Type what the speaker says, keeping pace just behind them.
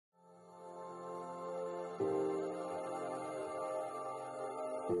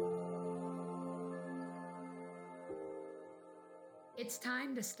It's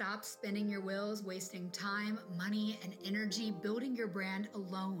time to stop spinning your wheels, wasting time, money, and energy building your brand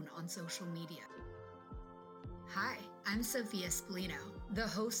alone on social media. Hi, I'm Sophia Spallino, the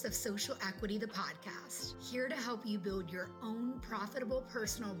host of Social Equity, the podcast, here to help you build your own profitable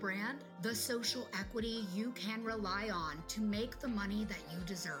personal brand, the social equity you can rely on to make the money that you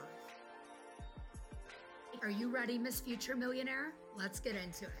deserve. Are you ready, Miss Future Millionaire? Let's get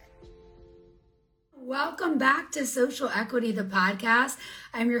into it. Welcome back to Social Equity, the podcast.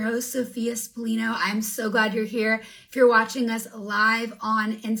 I'm your host, Sophia Spallino. I'm so glad you're here. If you're watching us live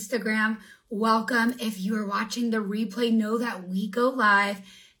on Instagram, welcome. If you are watching the replay, know that we go live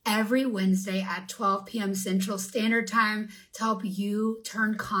every Wednesday at 12 p.m. Central Standard Time to help you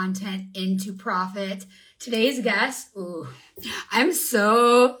turn content into profit. Today's guest, I'm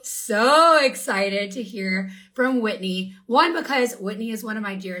so excited to hear from Whitney. One, because Whitney is one of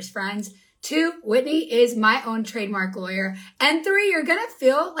my dearest friends. Two, Whitney is my own trademark lawyer. And three, you're going to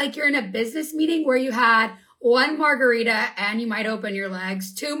feel like you're in a business meeting where you had one margarita and you might open your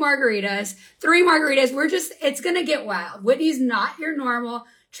legs, two margaritas, three margaritas. It's going to get wild. Whitney's not your normal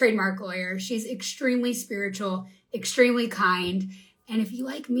trademark lawyer. She's extremely spiritual, extremely kind. And if you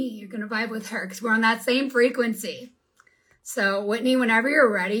like me, you're going to vibe with her because we're on that same frequency. So Whitney, whenever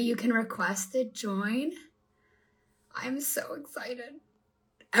you're ready, you can request to join. I'm so excited.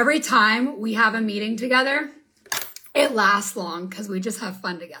 Every time we have a meeting together, it lasts long because we just have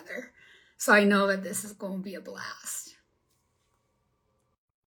fun together. So I know that this is going to be a blast.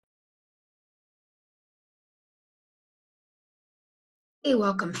 Hey,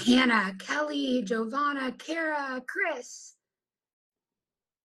 welcome Hannah, Kelly, Giovanna, Kara, Chris.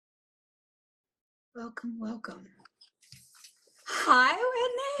 Welcome. Hi,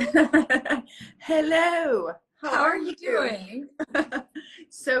 Whitney. Hello. How are you doing?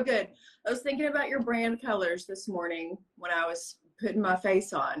 So good. I was thinking about your brand colors this morning when I was putting my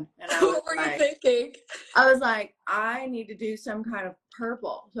face on. And What were you thinking? I was like, I need to do some kind of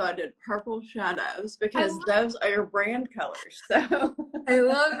purple. So I did purple shadows because those are your brand colors. So I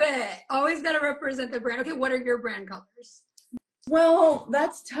love it. Always got to represent the brand. Okay, what are your brand colors? Well,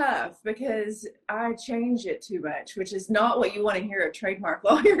 that's tough because I change it too much, which is not what you want to hear a trademark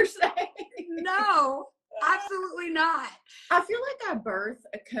lawyer say. No. Absolutely not. I feel like I birth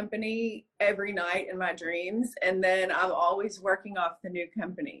a company every night in my dreams, and then I'm always working off the new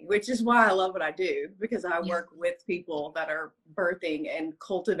company, which is why I love what I do, because I work with people that are birthing and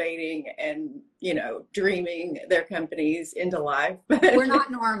cultivating and, dreaming their companies into life. We're not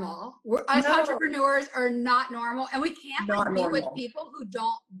normal. Us entrepreneurs are not normal, and we can't be with people who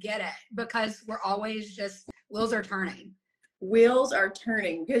don't get it because we're always just, wheels are turning. Wheels are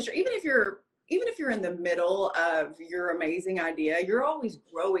turning because even if you're in the middle of your amazing idea, you're always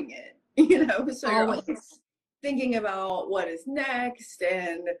growing it, so you're always thinking about what is next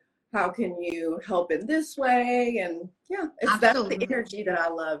and how can you help in this way. And that's the energy that I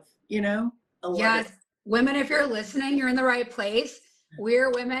love, I love it. Women, if you're listening, you're in the right place. We're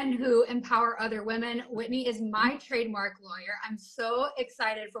women who empower other women. Whitney is my trademark lawyer. I'm so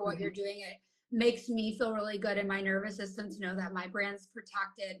excited for what you're doing. It makes me feel really good in my nervous system to know that my brand's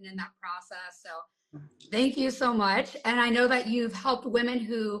protected and in that process. So thank you so much. And I know that you've helped women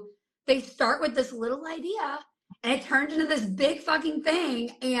who they start with this little idea and it turns into this big fucking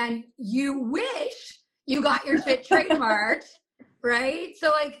thing and you wish you got your shit trademarked, right?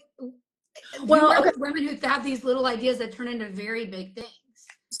 So women who have these little ideas that turn into very big things.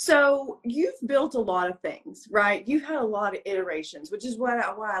 So you've built a lot of things, right? You've had a lot of iterations, which is why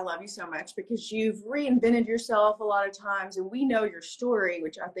I love you so much, because you've reinvented yourself a lot of times, and we know your story,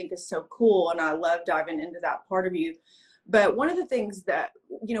 which I think is so cool, and I love diving into that part of you. But one of the things that,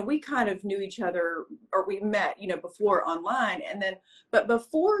 we kind of knew each other, or we met, before online, but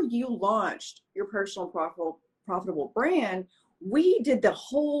before you launched your personal profitable brand, we did the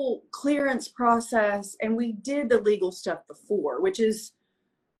whole clearance process, and we did the legal stuff before, which is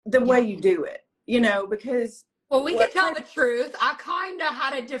the way you do it, because we can tell the truth. I kind of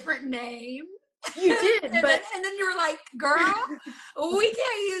had a different name. You did, and then you were like, girl, we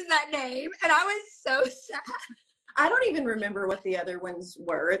can't use that name. And I was so sad. I don't even remember what the other ones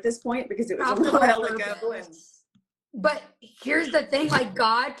were at this point because it was a while ago. But here's the thing,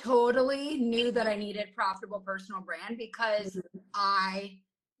 God totally knew that I needed profitable personal brand because I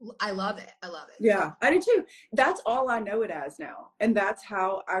love it. Yeah, I do too. That's all I know it as now. And that's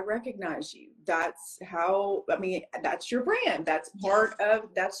how I recognize you. That's your brand. That's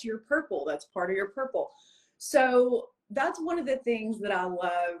that's your purple. That's part of your purple. So that's one of the things that I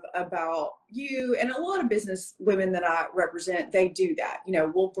love about you and a lot of business women that I represent. They do that. You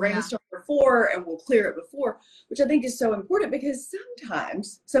know, we'll brainstorm before and we'll clear it before, which I think is so important, because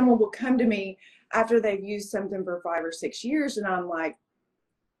sometimes someone will come to me after they've used something for 5 or 6 years, and I'm like,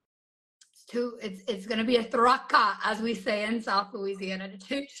 it's going to be a thraka, as we say in South Louisiana.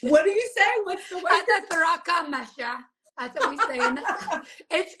 What do you say? What's the word? That's a thraka, Mesha. That's what we say in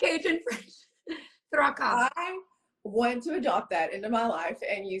it's Cajun French. Thraka. I want to adopt that into my life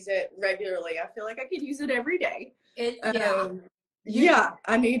and use it regularly. I feel like I could use it every day.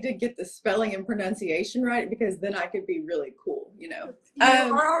 I need to get the spelling and pronunciation right, because then I could be really cool, you know. You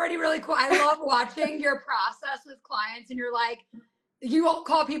are already really cool. I love watching your process with clients, and you're like, you won't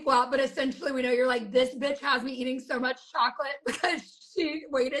call people out, but essentially we know you're like, this bitch has me eating so much chocolate because she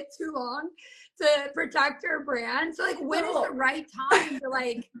waited too long to protect her brand. So like, when is the right time to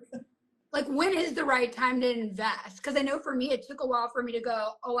like when is the right time to invest? Because I know for me, it took a while for me to go,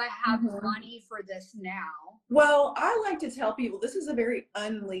 oh, I have money for this now. Well, I like to tell people this is a very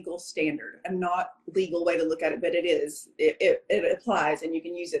unlegal standard, and not legal way to look at it, but it is. It applies, and you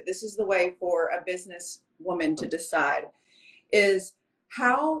can use it. This is the way for a business woman to decide, is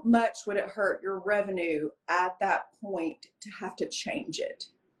how much would it hurt your revenue at that point to have to change it?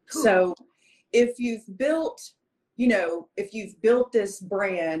 So if you've built this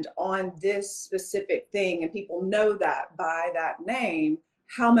brand on this specific thing and people know that by that name,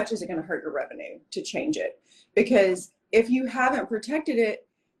 how much is it going to hurt your revenue to change it? Because if you haven't protected it,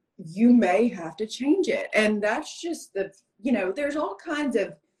 you may have to change it. And that's just there's all kinds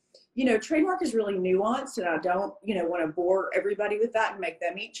of, trademark is really nuanced, and I don't, want to bore everybody with that and make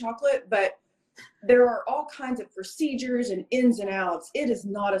them eat chocolate, but there are all kinds of procedures and ins and outs. It is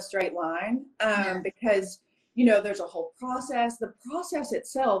not a straight line, because there's a whole process. The process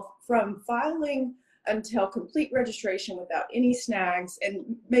itself, from filing until complete registration without any snags,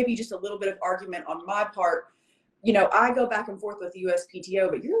 and maybe just a little bit of argument on my part, I go back and forth with the USPTO,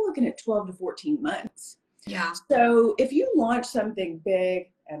 but you're looking at 12 to 14 months. Yeah. So if you launch something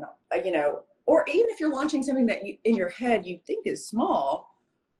big and, or even if you're launching something that in your head you think is small,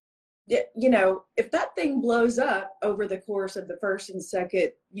 if that thing blows up over the course of the first and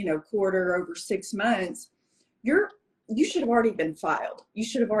second, quarter, over 6 months, you should have already been filed. You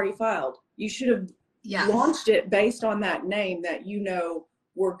should have already filed. You should have launched it based on that name that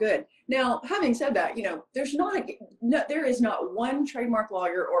we're good. Now, having said that, there is not one trademark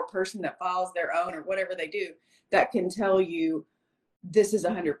lawyer or person that files their own or whatever they do that can tell you this is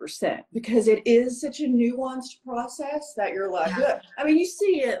 100%, because it is such a nuanced process that you're like, I mean, you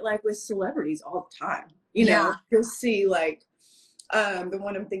see it like with celebrities all the time. You'll see like the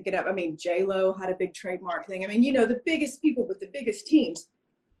one I'm thinking of. I mean, J-Lo had a big trademark thing. I mean, the biggest people with the biggest teams,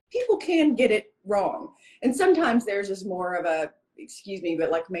 people can get it wrong. And sometimes there's just more of a, excuse me, but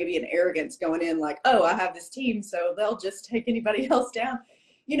like maybe an arrogance going in, like, oh, I have this team, so they'll just take anybody else down.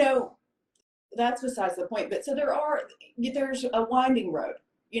 That's besides the point. But so there's a winding road,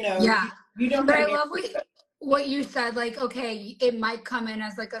 You don't. But I love what you said. Like, okay, it might come in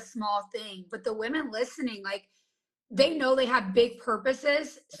as like a small thing, but the women listening, like, they know they have big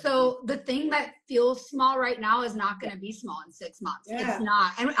purposes. So the thing that feels small right now is not going to be small in 6 months. Yeah. It's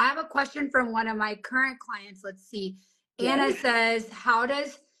not. And I have a question from one of my current clients. Let's see. Anna says, how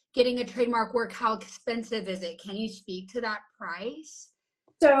does getting a trademark work? How expensive is it? Can you speak to that price?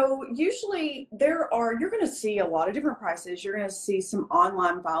 So usually you're going to see a lot of different prices. You're going to see some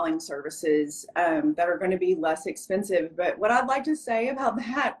online filing services that are going to be less expensive. But what I'd like to say about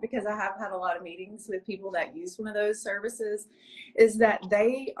that, because I have had a lot of meetings with people that use one of those services, is that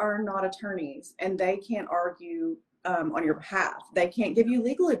they are not attorneys and they can't argue on your behalf. They can't give you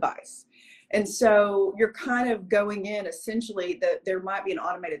legal advice. And so you're kind of going in, essentially, that there might be an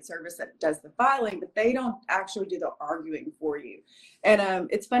automated service that does the filing, but they don't actually do the arguing for you. And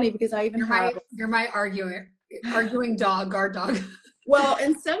it's funny because I even you're my arguing dog, guard dog. Well,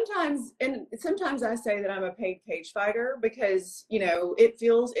 and sometimes I say that I'm a paid cage fighter because,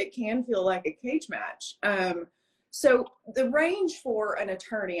 it can feel like a cage match. So the range for an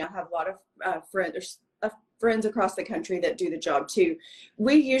attorney, I have a lot of friends across the country that do the job too.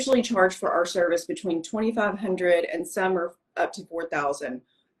 We usually charge for our service between $2,500 and some are up to $4,000.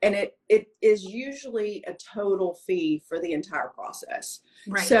 And it is usually a total fee for the entire process.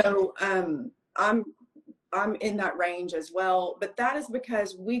 Right. So I'm in that range as well, but that is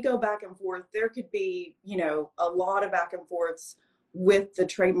because we go back and forth. There could be, a lot of back and forths with the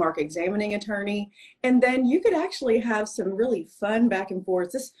trademark examining attorney. And then you could actually have some really fun back and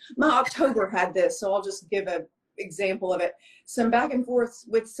forths. My October had this, so I'll just give an example of it. Some back and forths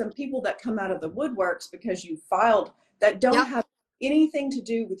with some people that come out of the woodworks because you filed that don't Yep. have anything to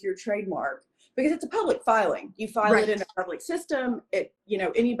do with your trademark, because it's a public filing. You file Right. it in a public system. It, you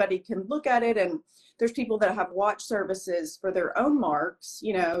know, anybody can look at it, and there's people that have watch services for their own marks.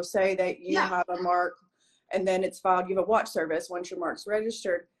 You know, say that you Yeah. have a mark and then it's filed, you have a watch service once your mark's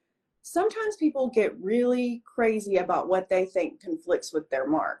registered. Sometimes people get really crazy about what they think conflicts with their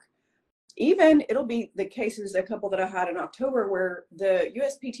mark. Even it'll be the cases, a couple that I had in October, where the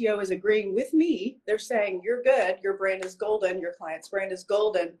USPTO is agreeing with me. They're saying, you're good, your brand is golden, your client's brand is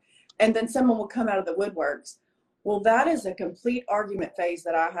golden. And then someone will come out of the woodworks. Well, that is a complete argument phase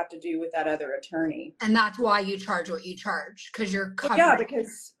that I have to do with that other attorney. And that's why you charge what you charge, because you're covered. Yeah,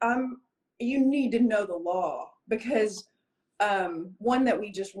 because you need to know the law, because one that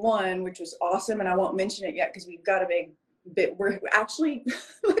we just won, which was awesome, and I won't mention it yet because we've got a big bit. We're actually,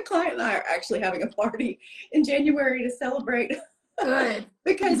 my client and I are actually having a party in January to celebrate. Good.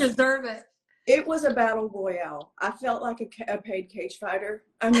 Because you deserve it. It was a battle royale. I felt like a paid cage fighter.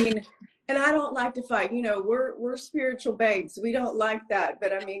 I mean, and I don't like to fight. You know, we're spiritual babes. We don't like that.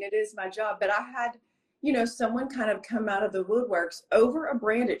 But I mean, it is my job. But I had, you know, someone kind of come out of the woodworks over a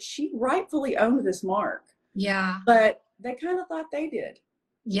brand that she rightfully owned this mark. Yeah. But they kind of thought they did.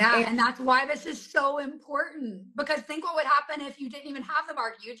 Yeah. And that's why this is so important. Because think what would happen if you didn't even have the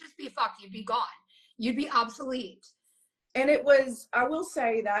mark. You'd just be fucked. You'd be gone. You'd be obsolete. And it was, I will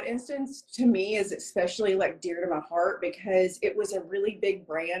say that instance to me is especially like dear to my heart, because it was a really big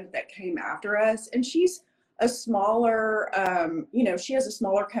brand that came after us. And she's a smaller, you know, she has a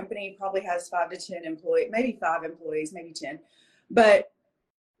smaller company, probably has 5 to 10 employees, maybe 5 employees, maybe 10. But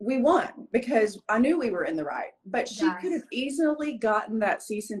we won because I knew we were in the right. But she could have easily gotten that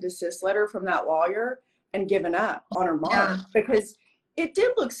cease and desist letter from that lawyer and given up on her mark, because it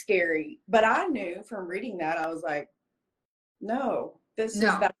did look scary. But I knew from reading that, I was like, no, that's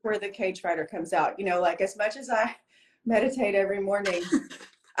where the cage fighter comes out. You know, like as much as I meditate every morning,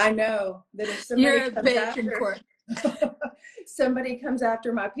 I know that if somebody comes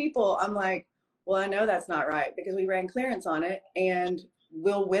after my people, I'm like, well, I know that's not right, because we ran clearance on it and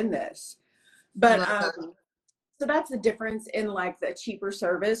we'll win this. But so that's the difference in like the cheaper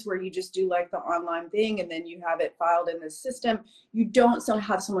service where you just do like the online thing and then you have it filed in the system. You don't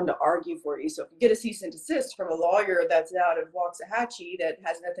have someone to argue for you. So if you get a cease and desist from a lawyer that's out of Waxahachie that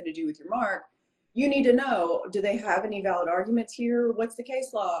has nothing to do with your mark, you need to know, do they have any valid arguments here? What's the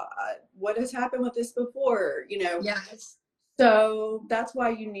case law? What has happened with this before? You know? Yes. So that's why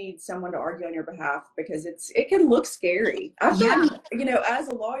you need someone to argue on your behalf, because it can look scary. I've gotten, you know, as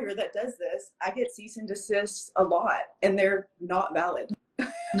a lawyer that does this, I get cease and desists a lot and they're not valid.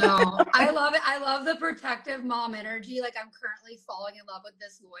 No, I love it. I love the protective mom energy. Like I'm currently falling in love with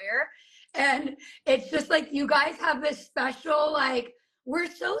this lawyer. And it's just like, you guys have this special, like,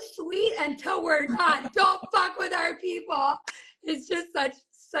 we're so sweet until we're not. Don't fuck with our people. It's just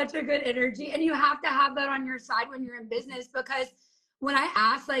such a good energy. And you have to have that on your side when you're in business, because when I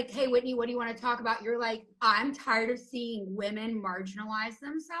ask like, hey, Whitney, what do you want to talk about? You're like, I'm tired of seeing women marginalize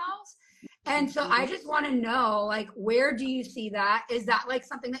themselves. And so I just want to know, like, where do you see that? Is that like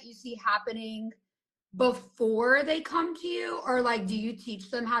something that you see happening before they come to you? Or like, do you teach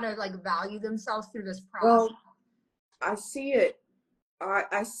them how to like value themselves through this process? Well, I see it.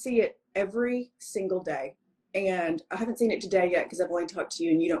 I see it every single day. And I haven't seen it today yet because I've only talked to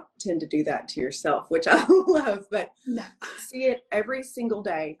you and you don't tend to do that to yourself, which I love, but I see it every single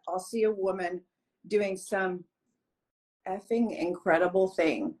day. I'll see a woman doing some effing incredible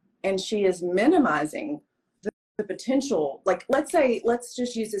thing and she is minimizing the potential. Like, let's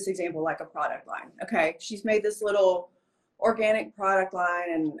just use this example, like a product line. Okay. She's made this little organic product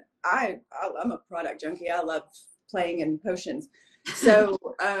line and I'm a product junkie. I love playing in potions. So,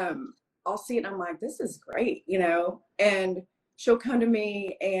 I'll see it and I'm like, this is great, you know, and she'll come to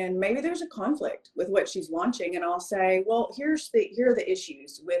me and maybe there's a conflict with what she's launching. And I'll say, well, here are the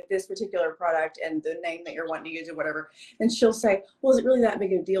issues with this particular product and the name that you're wanting to use or whatever. And she'll say, well, is it really that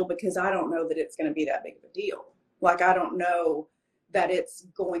big of a deal? Because I don't know that it's going to be that big of a deal. Like, I don't know that it's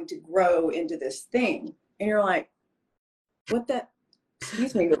going to grow into this thing. And you're like,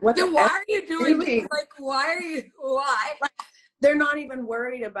 excuse me, but why are you doing this? Like, why? Like, they're not even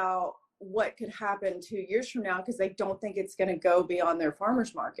worried about what could happen 2 years from now because they don't think it's going to go beyond their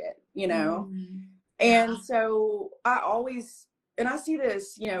farmer's market, you know? And so I always, and I see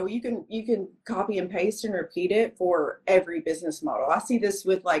this, you know, you can copy and paste and repeat it for every business model. I see this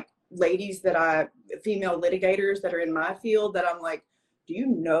with like ladies female litigators that are in my field that I'm like, do you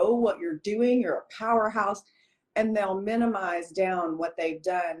know what you're doing? You're a powerhouse. And they'll minimize down what they've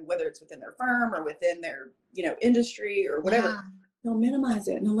done, whether it's within their firm or within their, you know, industry or whatever. They'll minimize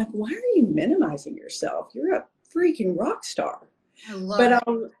it. And I'm like, why are you minimizing yourself? You're a freaking rock star. I love But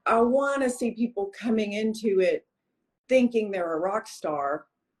it. I want to see people coming into it thinking they're a rock star,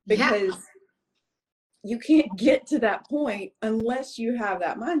 Yeah. because you can't get to that point unless you have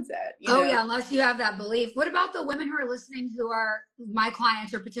that mindset, you Oh know? yeah, unless you have that belief. What about the women who are listening, who are my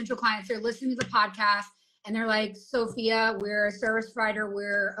clients or potential clients? They're listening to the podcast and they're like, Sophia, we're a service provider,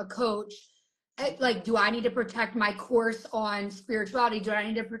 we're a coach. Like, do I need to protect my course on spirituality? Do I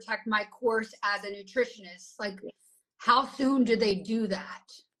need to protect my course as a nutritionist? Like, how soon do they do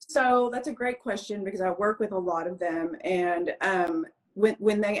that? So that's a great question, because I work with a lot of them. And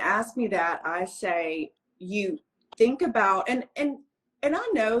when they ask me that, I say, you think about, and I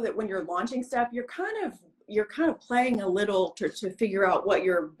know that when you're launching stuff, you're kind of playing a little to figure out what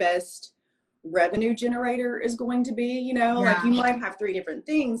your best revenue generator is going to be, you know, like Yeah. you might have 3 different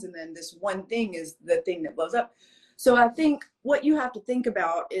things, and then this one thing is the thing that blows up. So I think what you have to think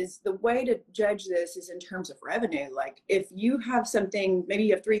about is, the way to judge this is in terms of revenue. Like, if you have something, maybe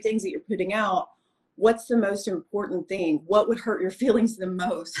you have 3 things that you're putting out, what's the most important thing? What would hurt your feelings the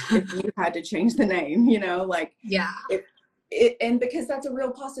most if you had to change the name, you know, like, Yeah. and because that's a real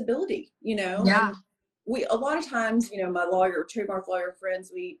possibility, you know. Yeah. And we, a lot of times, you know, my trademark lawyer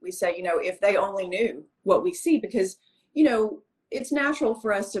friends, we say, you know, if they only knew what we see, because, you know, it's natural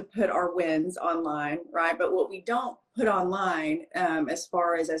for us to put our wins online, right? But what we don't put online, as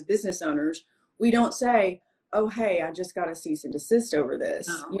far as business owners, we don't say, oh, hey, I just got a cease and desist over this,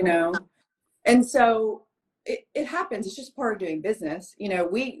 you know? And so it happens. It's just part of doing business. You know,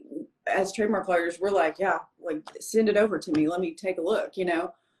 we, as trademark lawyers, we're like, yeah, like, send it over to me. Let me take a look, you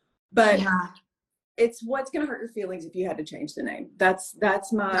know? But Yeah. it's what's going to hurt your feelings if you had to change the name. That's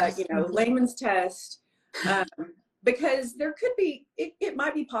my, you know, layman's test. Because there could be, it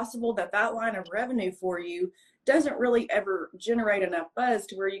might be possible that line of revenue for you doesn't really ever generate enough buzz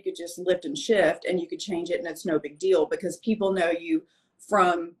to where you could just lift and shift and you could change it and it's no big deal, because people know you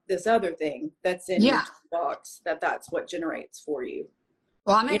from this other thing that's in your box, that's what generates for you.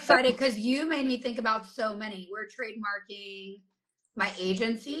 Well, I'm excited because you made me think about so many. We're trademarking my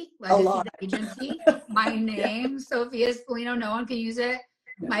agency, Legacy Agency, my name, Sophia Spallino, no one can use it.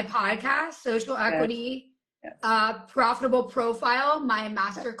 My podcast, Social Equity, Profitable Profile, my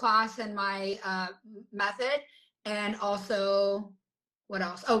masterclass and my method, and also, what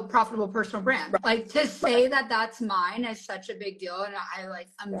else? Oh, Profitable Personal Brand. Like, to say that that's mine is such a big deal, and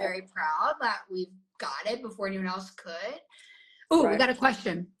I'm very proud that we've got it before anyone else could. Oh, we got a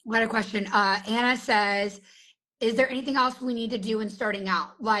question. Anna says, is there anything else we need to do in starting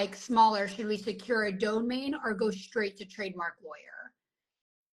out? Like, smaller, should we secure a domain or go straight to trademark lawyer?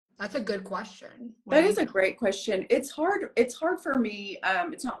 That's a good question. That is a great question. It's hard for me.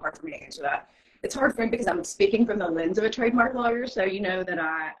 It's not hard for me to answer that. It's hard for me because I'm speaking from the lens of a trademark lawyer. So, you know, that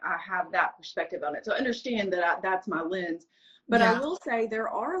I have that perspective on it. So understand that that's my lens. But I will say there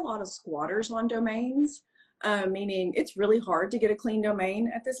are a lot of squatters on domains. Meaning it's really hard to get a clean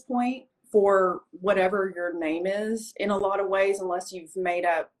domain at this point for whatever your name is, in a lot of ways, unless you've made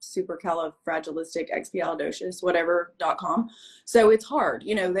up supercalifragilisticexpialidocious whatever.com. So it's hard,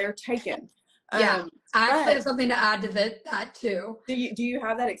 you know, they're taken. I actually have something to add to that too. Do you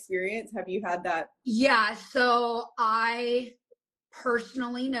have that experience? Have you had that? Yeah. So I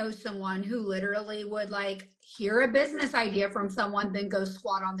personally know someone who literally would, like, hear a business idea from someone, then go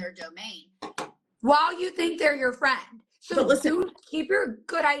squat on their domain while you think they're your friend. So but listen, keep your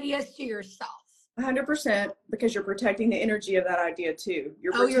good ideas to yourself. 100%, because you're protecting the energy of that idea too.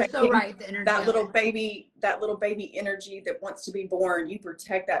 You're so right. The energy that little baby energy that wants to be born. You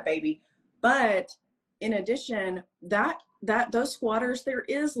protect that baby. But in addition, those squatters, there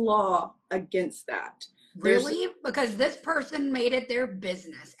is law against that. Really? Because this person made it their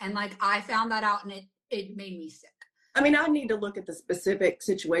business, and like, I found that out, and it made me sick. I mean, I need to look at the specific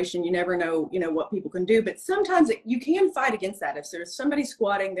situation. You never know, you know, what people can do, but sometimes you can fight against that. If there's somebody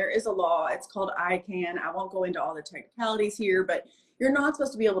squatting, there is a law. It's called ICANN. I won't go into all the technicalities here, but you're not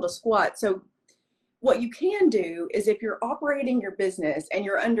supposed to be able to squat. So what you can do is, if you're operating your business and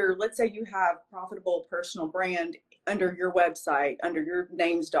you're under, let's say you have Profitable Personal Brand under your website, under your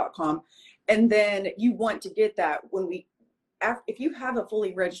names.com, and then you want to get that, if you have a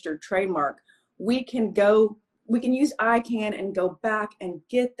fully registered trademark, we can use ICANN and go back and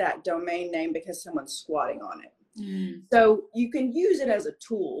get that domain name because someone's squatting on it. So you can use it as a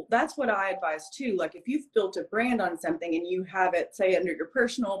tool. That's what I advise too. Like, if you've built a brand on something and you have it, say, under your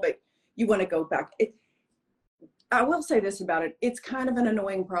personal, but you want to go back. I will say this about it. It's kind of an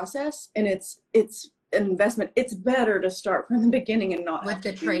annoying process, and it's an investment. It's better to start from the beginning and not with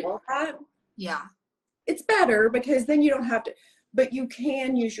the trademark. Yeah. It's better because then you don't have to, but you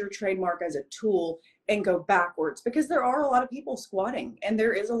can use your trademark as a tool. and go backwards, because there are a lot of people squatting and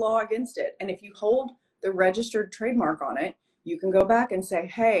there is a law against it. And if you hold the registered trademark on it, you can go back and say,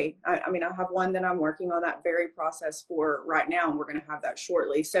 hey, I mean, I have one that I'm working on that very process for right now, and we're going to have that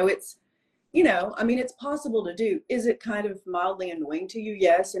shortly. So it's, you know, I mean, it's possible to do. Is it kind of mildly annoying to you?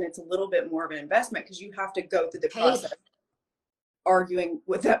 Yes. And it's a little bit more of an investment because you have to go through the process arguing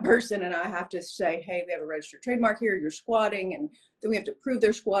with that person. And I have to say, hey, we have a registered trademark here, you're squatting. And then we have to prove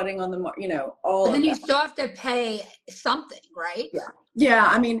they're squatting on the, you know, all But then of you that. still have to pay something, right? Yeah. Yeah.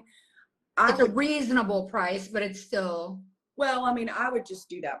 I mean, it's a reasonable price, but it's still. Well, I mean, I would just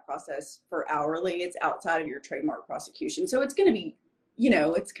do that process for hourly. It's outside of your trademark prosecution. So it's going to be, you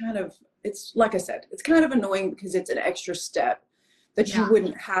know, it's kind of, it's like I said, it's kind of annoying because it's an extra step that you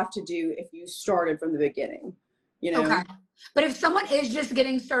wouldn't have to do if you started from the beginning, you know? Okay. But if someone is just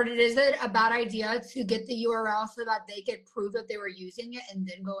getting started, is it a bad idea to get the URL so that they could prove that they were using it and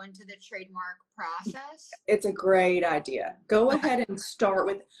then go into the trademark process? It's a great idea. Go ahead and start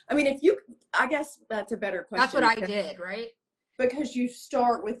with, I mean, if you, I guess that's a better question. That's what I did, right? Because you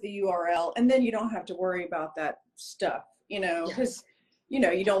start with the URL and then you don't have to worry about that stuff, you know, because, you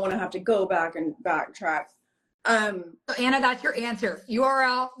know, you don't want to have to go back and backtrack. So Anna, that's your answer.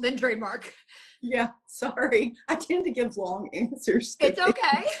 URL, then trademark. Yeah, sorry. I tend to give long answers. It's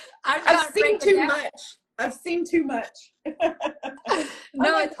okay. I've seen too much. I've seen too much.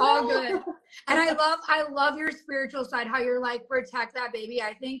 No, it's all good. And I love your spiritual side, how you're like, protect that baby.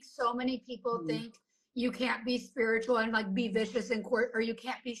 I think so many people think you can't be spiritual and like be vicious in court, or you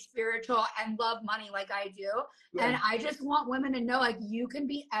can't be spiritual and love money like I do. Yeah. And I just want women to know, like, you can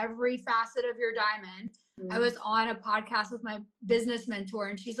be every facet of your diamond. I was on a podcast with my business mentor,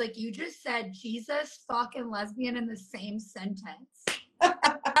 and she's like, you just said Jesus, fuck, and lesbian in the same sentence. I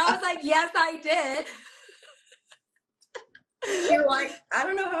was like, yes, I did. You're like, I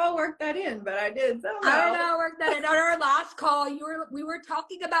don't know how I worked that in, but I did somehow. I don't know how I worked that in. On our last call, we were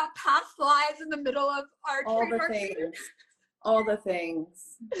talking about past lives in the middle of our trademark. All the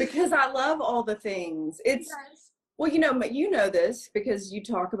things, because I love all the things. It's well, you know this because you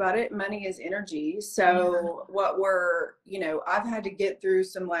talk about it. Money is energy. So what we're, you know, I've had to get through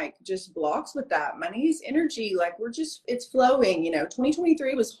some like just blocks with that. Money is energy. Like it's flowing. You know,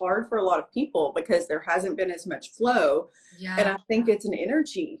 2023 was hard for a lot of people because there hasn't been as much flow. Yeah. And I think it's an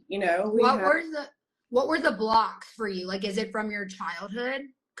energy. You know, what were the blocks for you? Like, is it from your childhood?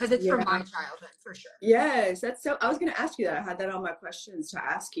 Because it's from my childhood for sure. Yes, that's so. I was going to ask you that. I had that on my questions to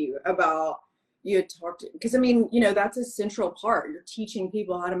ask you about. You had talked, because I mean, you know, that's a central part. You're teaching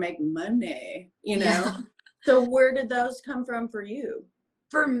people how to make money, you know? Yeah. So where did those come from for you?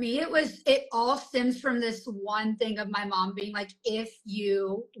 For me, it all stems from this one thing of my mom being like, if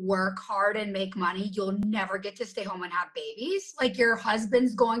you work hard and make money, you'll never get to stay home and have babies. Like, your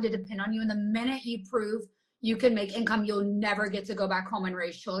husband's going to depend on you. And the minute you prove you can make income, you'll never get to go back home and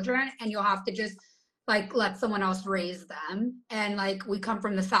raise children. And you'll have to just like let someone else raise them. And like, we come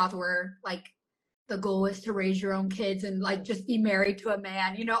from the South where like, the goal is to raise your own kids and like just be married to a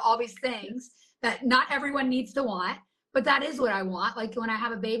man, you know, all these things that not everyone needs to want, but that is what I want. Like, when I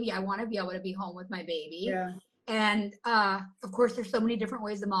have a baby, I want to be able to be home with my baby. Yeah. And of course, there's so many different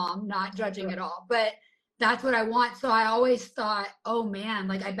ways to mom, not judging at all, but that's what I want. So I always thought, oh man,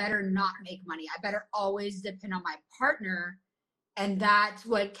 like I better not make money. I better always depend on my partner. And that's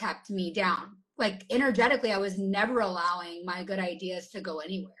what kept me down. Like, energetically, I was never allowing my good ideas to go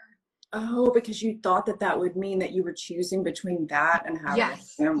anywhere. Oh, because you thought that would mean that you were choosing between that and having a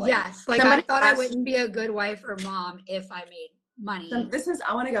family. Yes. Like, I thought I wouldn't be a good wife or mom if I made money. So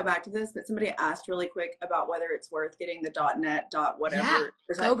I want to go back to this, but somebody asked really quick about whether it's worth getting the .net, whatever.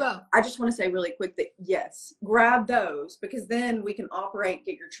 Yeah, go. I just want to say really quick that yes, grab those, because then we can operate,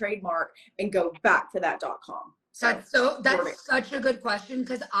 get your trademark, and go back to that .com. That's such a good question,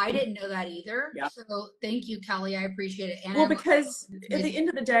 because I didn't know that either. Yeah. So thank you, Kelly. I appreciate it. And because at the end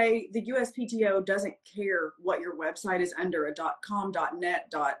of the day, the USPTO doesn't care what your website is under, a .com, .net,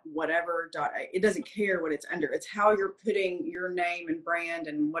 whatever, it doesn't care what it's under. It's how you're putting your name and brand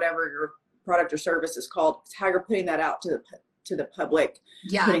and whatever your product or service is called. It's how you're putting that out to the public.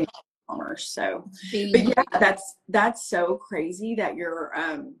 Yeah. Putting it in commerce. So, but yeah, that's so crazy that you're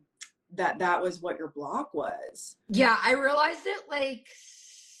that was what your block was. Yeah, I realized it like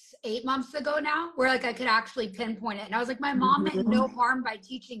 8 months ago now, where like I could actually pinpoint it. And I was like, my mom meant no harm by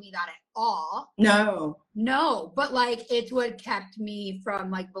teaching me that at all. No, but like it's what kept me from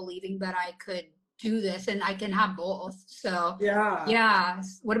like believing that I could do this and I can have both. So yeah.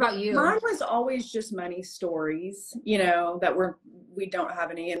 What about you? Mine was always just money stories, you know, that we don't have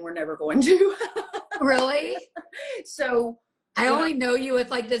any and we're never going to. Really? So I You know, only know you with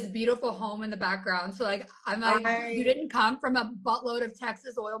like this beautiful home in the background. So like I'm like, you didn't come from a buttload of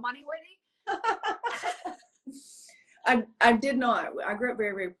Texas oil money, Whitney? I did not. I grew up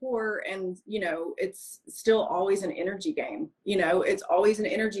very, very poor, and it's still always an energy game. It's always an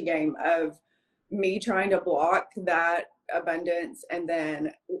energy game of me trying to block that abundance, and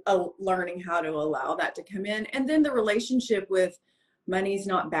then learning how to allow that to come in. And then the relationship with money's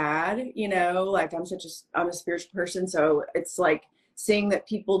not bad. Like I'm a spiritual person, so it's like seeing that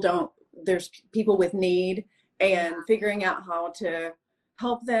there's people with need, and figuring out how to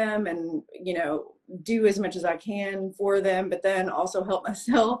help them, and do as much as I can for them, but then also help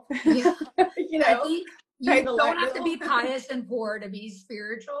myself. Yeah. I think you don't have to be bill. pious and poor to be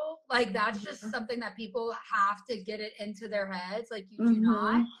spiritual. Like that's just something that people have to get it into their heads. Like you do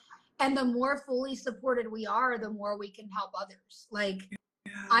not. And the more fully supported we are, the more we can help others. Like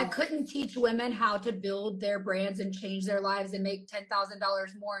I couldn't teach women how to build their brands and change their lives and make $10,000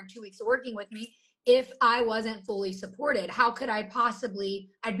 more in 2 weeks of working with me if I wasn't fully supported. How could I possibly,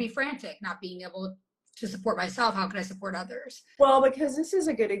 I'd be frantic not being able to support myself. How can I support others? Well, because this is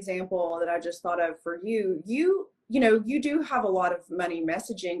a good example that I just thought of for you. You do have a lot of money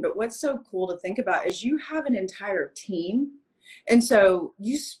messaging, but what's so cool to think about is you have an entire team. And so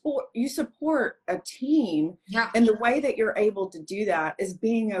you support a team. Yeah. And the way that you're able to do that is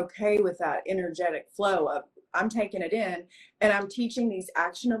being okay with that energetic flow of, I'm taking it in and I'm teaching these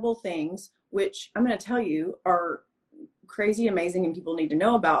actionable things, which I'm going to tell you are crazy amazing and people need to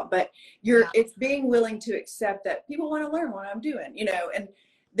know about, but it's being willing to accept that people want to learn what I'm doing, and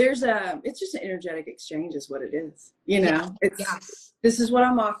it's just an energetic exchange is what it is. This is what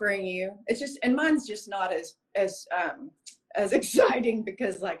I'm offering you. It's just, and mine's just not as exciting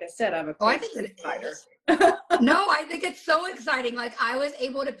because like I said, I'm a provider. No, I think it's so exciting. Like I was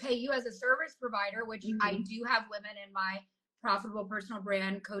able to pay you as a service provider, which I do have women in my profitable personal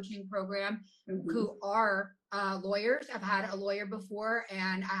brand coaching program who are lawyers. I've had a lawyer before,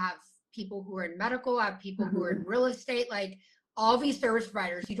 and I have people who are in medical. I have people who are in real estate. Like all these service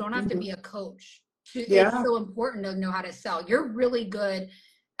providers, you don't have to be a coach. It's so important to know how to sell. You're really good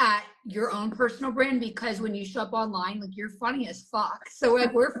at your own personal brand because when you show up online, like you're funny as fuck. So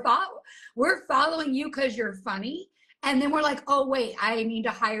like we're following you because you're funny. And then we're like, oh wait, I need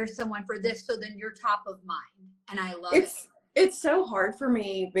to hire someone for this. So then you're top of mind. And I love it. It's so hard for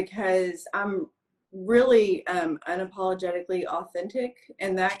me because I'm really unapologetically authentic,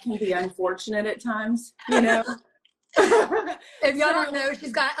 and that can be unfortunate at times, If y'all don't know,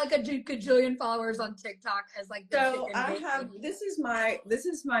 she's got like a gajillion followers on TikTok as like the so I have this is my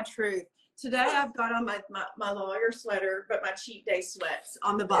truth. Today I've got on my lawyer sweater, but my cheat day sweats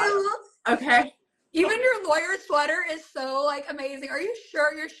on the bottom. Okay. Even your lawyer sweater is so like amazing. Are you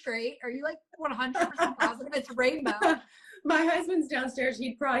sure you're straight? Are you like 100% positive it's rainbow? My husband's downstairs.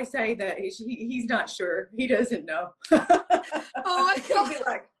 He'd probably say that he's not sure. He doesn't know. Oh my God. He'd be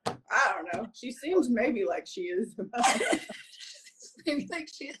like, I don't know. She seems maybe like she is. Maybe like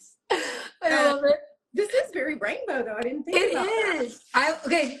she is. I love it. This is very rainbow, though. I didn't think about it.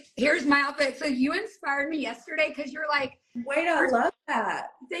 Okay, here's my outfit. So you inspired me yesterday because you're like, wait, I love that.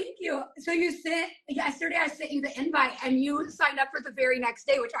 Thank you. So yesterday I sent you the invite and you signed up for the very next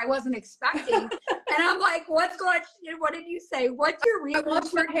day, which I wasn't expecting. And I'm like, what's going on? What did you say? What's your reason? I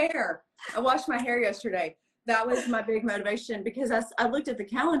washed my hair yesterday. That was my big motivation because I looked at the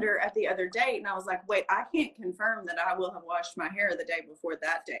calendar at the other date and I was like, wait, I can't confirm that I will have washed my hair the day before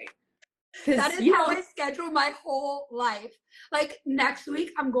that date. That is how I schedule my whole life. Like next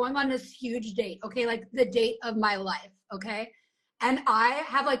week, I'm going on this huge date. Okay. Like the date of my life. Okay. And I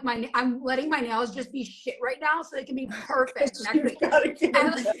have like I'm letting my nails just be shit right now so they can be perfect next week. I'm not going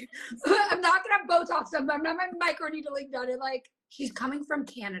to have Botox. I'm not my microneedling done. And like, she's coming from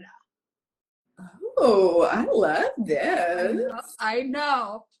Canada. Oh, I love this. I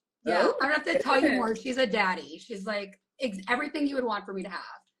know. Yeah. I don't have to tell you more. She's a daddy. She's like everything you would want for me to have.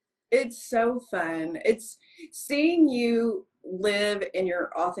 It's so fun. It's seeing you live in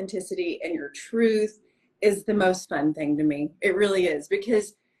your authenticity and your truth is the most fun thing to me. It really is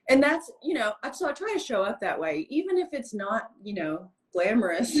because, and that's, so I try to show up that way, even if it's not,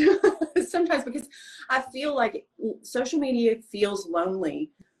 glamorous sometimes because I feel like social media feels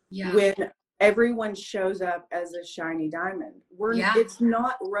lonely when everyone shows up as a shiny diamond. It's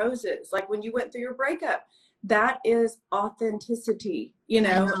not roses. Like when you went through your breakup, that is authenticity,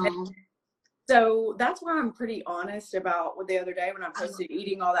 So that's why I'm pretty honest about the other day when I posted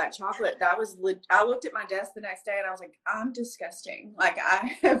eating all that chocolate. I looked at my desk the next day and I was like, I'm disgusting. Like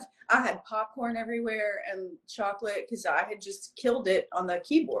I had popcorn everywhere and chocolate because I had just killed it on the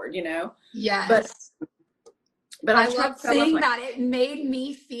keyboard, Yes. But But I I try to love tell seeing my that. It made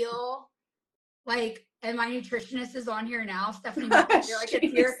me feel like, and my nutritionist is on here now, Stephanie Moore, you're like,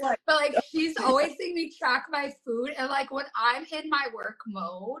 it's here, like, but like, she's always seeing me track my food. And like, when I'm in my work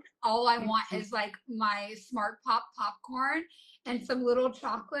mode, all I want is like my Smart Pop popcorn and some little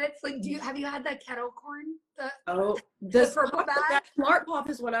chocolates. Like, have you had the kettle corn? The purple bag? That Smart Pop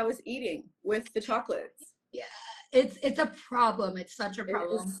is what I was eating with the chocolates. Yeah, it's a problem. It's such a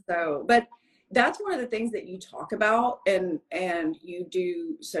problem. But that's one of the things that you talk about and you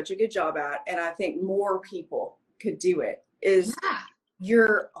do such a good job at, and I think more people could do it, is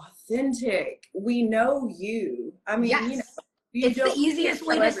you're authentic. We know you. I mean, yes. you know, It's the easiest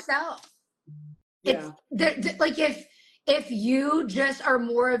way to sell. Yeah. It's like if you just are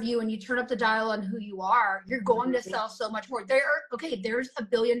more of you and you turn up the dial on who you are, you're going to sell so much more. There's a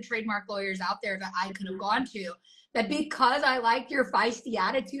billion trademark lawyers out there that I could have gone to, that because I liked your feisty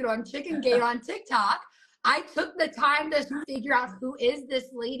attitude on Chicken Gate on TikTok, I took the time to figure out who is this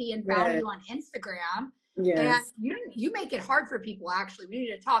lady and found you on Instagram. Yes. And you make it hard for people, actually. We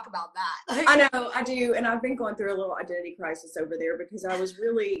need to talk about that. I know, I do. And I've been going through a little identity crisis over there, because I was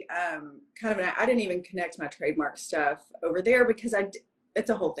really I didn't even connect my trademark stuff over there because it's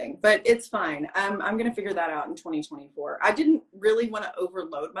a whole thing, but it's fine. I'm going to figure that out in 2024. I didn't really want to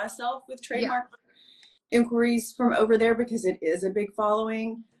overload myself with trademark inquiries from over there, because it is a big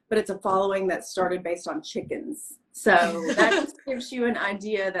following, but it's a following that started based on chickens. So that just gives you an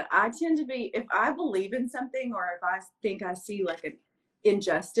idea that I tend to be, if I believe in something, or if I think I see like an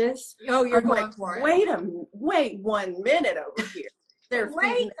injustice, you're going for it. Wait 1 minute over here. They're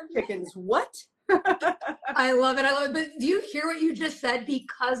feeding chickens. What? I love it. But do you hear what you just said?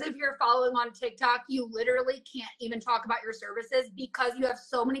 Because of your following on TikTok, you literally can't even talk about your services, because you have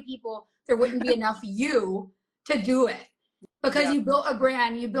so many people. There wouldn't be enough you to do it, because you built a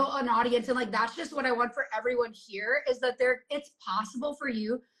brand, you built an audience. And like, that's just what I want for everyone here, is that it's possible for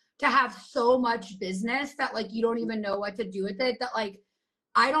you to have so much business that like, you don't even know what to do with it. That like,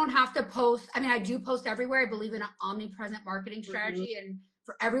 I don't have to post. I mean, I do post everywhere. I believe in an omnipresent marketing strategy. And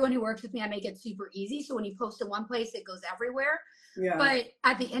for everyone who works with me, I make it super easy. So when you post in one place, it goes everywhere. Yeah. But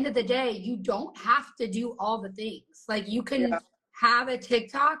at the end of the day, you don't have to do all the things. Like, you can have a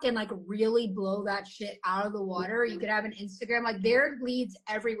TikTok and like really blow that shit out of the water. You could have an Instagram. Like, there are leads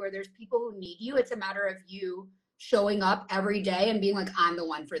everywhere. There's people who need you. It's a matter of you showing up every day and being like, I'm the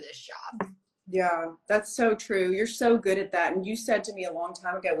one for this job. Yeah, that's so true. You're so good at that. And you said to me a long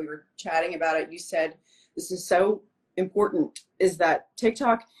time ago, we were chatting about it. You said, this is so important, is that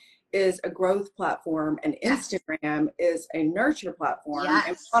TikTok is a growth platform and Instagram is a nurture platform.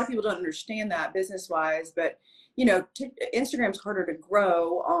 And a lot of people don't understand that business wise, but you know, Instagram's harder to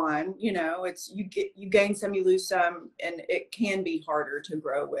grow on. You know, it's you gain some, you lose some, and it can be harder to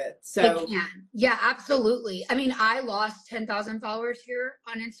grow with. So it can. Yeah, absolutely. I mean, I lost 10,000 followers here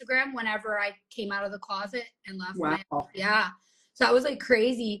on Instagram whenever I came out of the closet and left. Wow. So that was like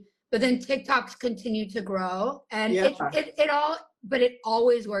crazy. But then TikTok's continued to grow, and it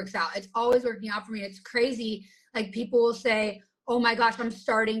always works out. It's always working out for me. It's crazy. Like, people will say, oh my gosh, I'm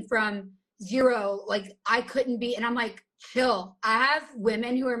starting from zero. Like, I couldn't be. And I'm like, chill. I have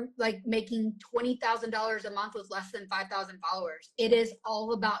women who are like making $20,000 a month with less than 5,000 followers. It is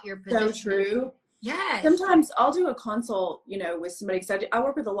all about your position. So true. Yes. Sometimes I'll do a consult, you know, with somebody, because I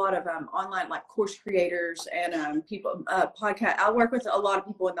work with a lot of online like course creators and people podcast. I work with a lot of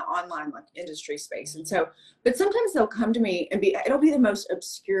people in the online like industry space, and so, but sometimes they'll come to me and it'll be the most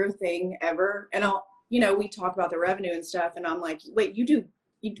obscure thing ever, and we talk about the revenue and stuff, and I'm like, wait,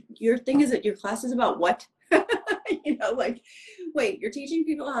 your thing is that your class is about what? You know, like, wait, you're teaching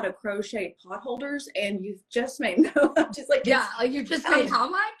people how to crochet pot holders, and you've just made I'm just like, you just made how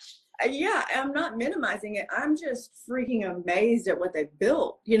much? Yeah, I'm not minimizing it. I'm just freaking amazed at what they've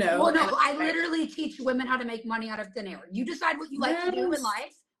built, you know. Well, no, I literally teach women how to make money out of thin air. You decide what you like to do in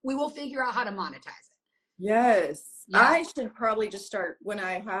life. We will figure out how to monetize it. Yes. I should probably just start when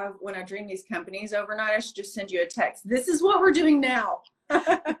I dream these companies overnight, I should just send you a text. This is what we're doing now.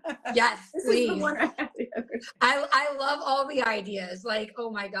 Yes, this please. Is the one I love all the ideas. Like,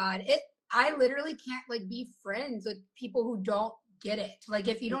 oh my God. I literally can't like be friends with people who don't get it. Like,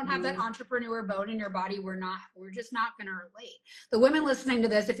 if you don't have that entrepreneur bone in your body, we're just not going to relate. The women listening to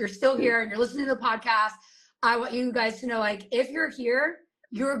this, if you're still here and you're listening to the podcast, I want you guys to know, like, if you're here,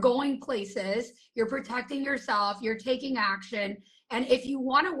 you're going places, you're protecting yourself, you're taking action. And if you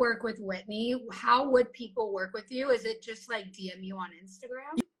want to work with Whitney, how would people work with you? Is it just like DM you on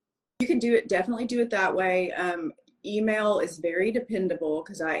Instagram? You can definitely do it that way. Email is very dependable,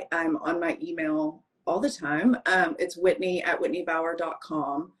 because I'm on my email all the time. It's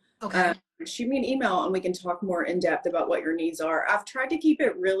Whitney@whitneybauer.com. Okay. Shoot me an email and we can talk more in depth about what your needs are. I've tried to keep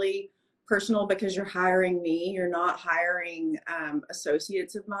it really personal because you're hiring me. You're not hiring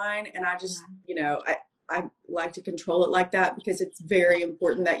associates of mine. And I just, I like to control it like that because it's very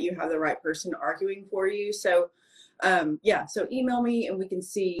important that you have the right person arguing for you. So, so email me and we can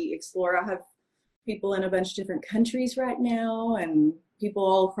explore. I have people in a bunch of different countries right now and people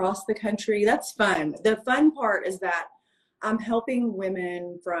all across the country. That's fun. The fun part is that I'm helping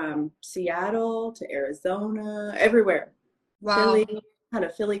women from Seattle to Arizona, everywhere. Wow. Philly, had a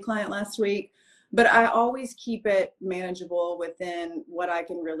Philly client last week, but I always keep it manageable within what I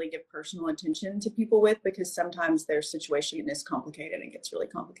can really give personal attention to people with, because sometimes their situation is complicated and gets really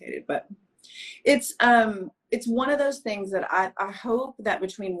complicated. But it's one of those things that I hope that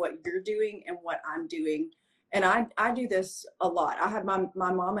between what you're doing and what I'm doing, and I do this a lot. I have my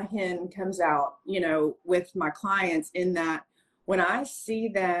mama hen comes out, with my clients, in that when I see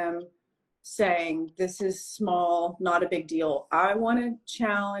them saying this is small, not a big deal, I want to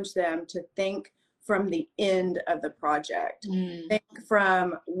challenge them to think from the end of the project. Think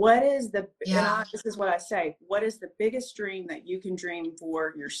from this is what I say, what is the biggest dream that you can dream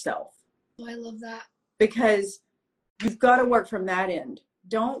for yourself? Oh, I love that. Because you've got to work from that end.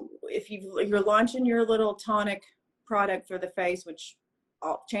 If you're launching your little tonic product for the face, which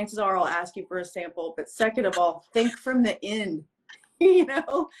chances are I'll ask you for a sample, but second of all, think from the end,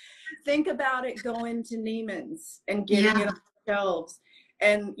 think about it going to Neiman's and getting it on shelves.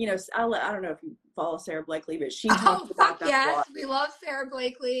 And, I don't know if you follow Sarah Blakely, but she talks about that. Yes, we love Sarah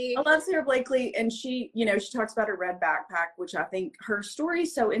Blakely. I love Sarah Blakely. And she talks about her red backpack, which I think her story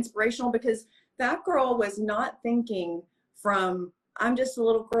is so inspirational, because that girl was not thinking from, I'm just a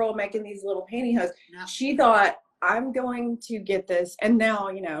little girl making these little pantyhose. No. She thought, I'm going to get this. And now,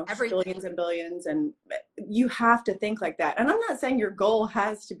 billions and billions, and you have to think like that. And I'm not saying your goal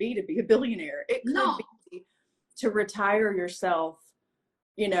has to be a billionaire. It could be to retire yourself,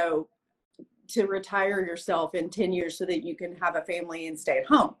 in 10 years so that you can have a family and stay at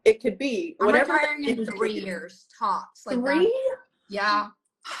home. It could be whatever. I'm retiring in 3 years tops. Like 3? That. Yeah.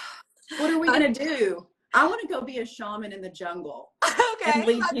 What are we going to do? I want to go be a shaman in the jungle. Okay. And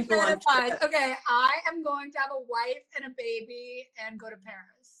lead people on trips. Okay. I am going to have a wife and a baby and go to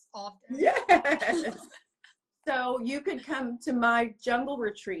Paris often. Yes. So you could come to my jungle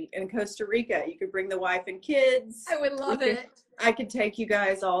retreat in Costa Rica. You could bring the wife and kids. I would love it. I could take you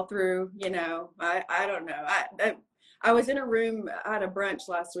guys all through, I don't know. I was in a room, I had a brunch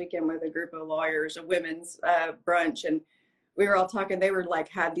last weekend with a group of lawyers, a women's brunch, and we were all talking. They were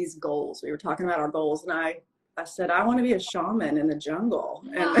had these goals. We were talking about our goals, and I said, I want to be a shaman in the jungle.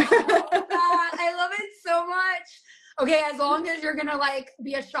 And I love it so much. Okay, as long as you're gonna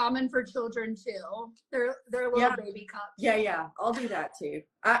be a shaman for children too. They're little baby cups. Yeah, I'll do that too.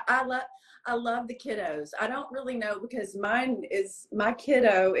 I love the kiddos. I don't really know, because my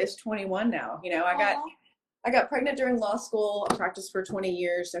kiddo is 21 now. I got pregnant during law school. I practiced for 20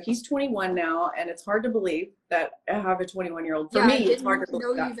 years. So he's 21 now, and it's hard to believe that I have a 21-year-old. For me, it's hard to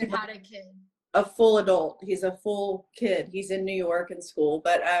believe that. You even had a kid. A full adult. He's a full kid. He's in New York in school.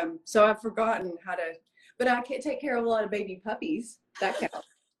 But so I've forgotten how to, but I can't take care of a lot of baby puppies. That counts.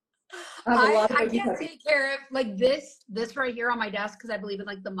 I can't take care of this right here on my desk, because I believe in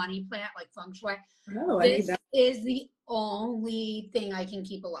the money plant, feng shui. Oh, this is the only thing I can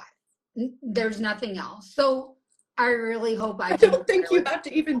keep alive. There's nothing else. So I really hope I don't think you have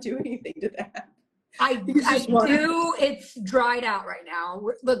to even do anything to that. I do. It's dried out right now.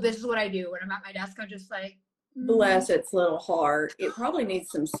 Look, this is what I do when I'm at my desk. I'm just bless its little heart. It probably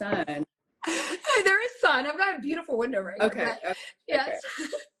needs some sun. There is sun. I've got a beautiful window right here. Okay. Yes.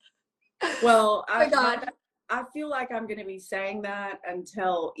 Well, oh my God. I feel like I'm going to be saying that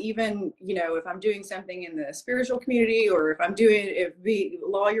until, even, if I'm doing something in the spiritual community, or if I'm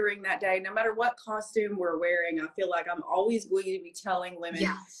lawyering that day, no matter what costume we're wearing, I feel like I'm always going to be telling women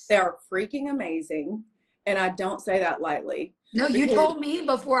they are freaking amazing. And I don't say that lightly. No, you told me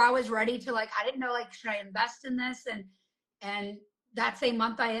before I was ready to I didn't know, should I invest in this? And that same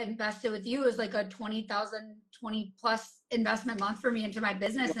month I invested with you was a 20,000, 20 plus investment month for me into my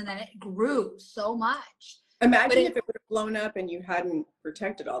business. And then it grew so much. Imagine if it would have blown up and you hadn't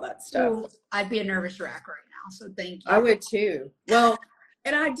protected all that stuff. I'd be a nervous wreck right now. So thank you. I would too. Well,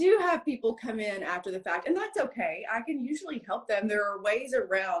 and I do have people come in after the fact, and that's okay. I can usually help them. There are ways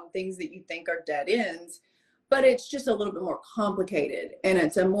around things that you think are dead ends, but it's just a little bit more complicated, and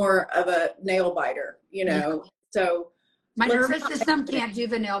it's more of a nail biter, So my nervous system can't do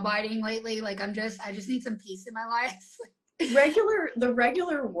the nail biting lately. I just need some peace in my life. the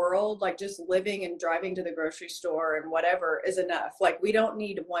regular world, like just living and driving to the grocery store and whatever is enough. Like we don't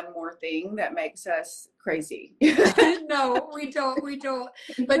need one more thing that makes us crazy. No, we don't.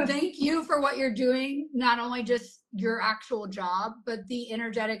 But thank you for what you're doing. Not only just your actual job, but the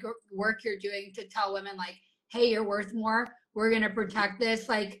energetic work you're doing to tell women like, hey, you're worth more. We're going to protect this.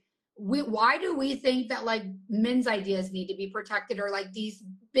 Like, why do we think that like men's ideas need to be protected, or like these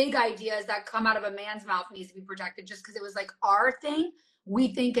big ideas that come out of a man's mouth needs to be protected just because it was like our thing?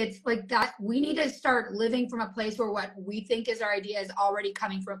 We think it's like that. We need to start living from a place where what we think is our idea is already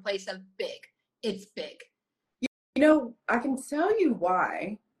coming from a place of big. It's big. You know, I can tell you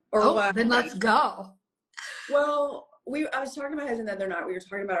why. Or why. Then let's go. Well, I was talking to my husband the other night. We were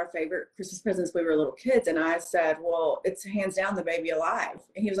talking about our favorite Christmas presents when we were little kids. And I said, well, it's hands down the baby alive.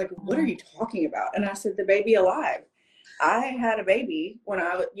 And he was like, what are you talking about? And I said, the baby alive. I had a baby when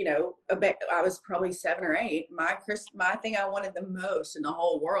I was, you know, I was probably 7 or 8. My thing I wanted the most in the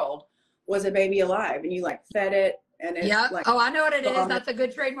whole world was a baby alive. And you like fed it. And it's like, oh, I know what it is. That's a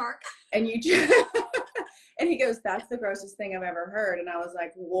good trademark. And you just, and he goes, that's the grossest thing I've ever heard. And I was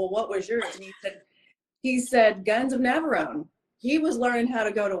like, well, what was yours? And he said, Guns of Navarone. He was learning how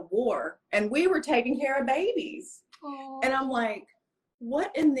to go to war, and we were taking care of babies. Aww. And I'm like,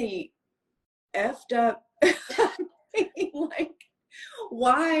 what in the effed up? Like,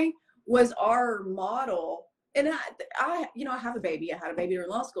 why was our model? And I, you know, I have a baby. I had a baby during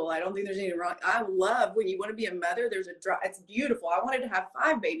law school. I don't think there's anything wrong. I love when you want to be a mother. It's beautiful. I wanted to have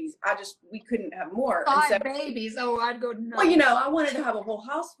 5 babies. We couldn't have more. 5 babies. Oh, I'd go nuts. Well, you know, I wanted to have a whole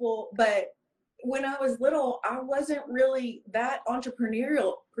house full, but when I was little, I wasn't really, that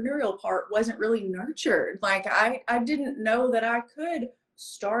entrepreneurial part wasn't really nurtured. Like I didn't know that I could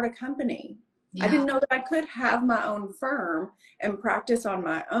start a company. Yeah. I didn't know that I could have my own firm and practice on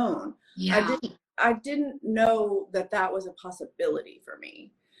my own. Yeah. I didn't know that was a possibility for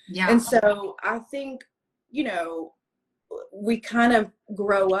me. Yeah. And so I think, you know, we kind of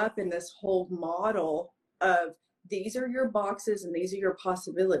grow up in this whole model of these are your boxes and these are your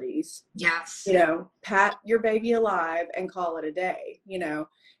possibilities. Yes. You know, pat your baby alive and call it a day, you know.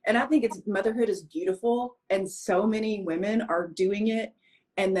 And I think motherhood is beautiful, and so many women are doing it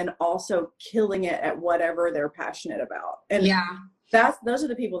and then also killing it at whatever they're passionate about. And yeah, those are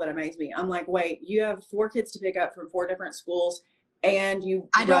the people that amaze me. I'm like, wait, you have 4 kids to pick up from 4 different schools, and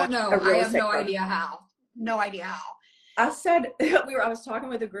I don't know. I have no idea how. No idea how. I said, I was talking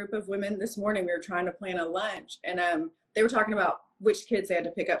with a group of women this morning. We were trying to plan a lunch, and they were talking about which kids they had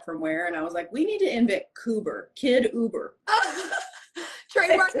to pick up from where. And I was like, we need to invent Coober, Kid Uber.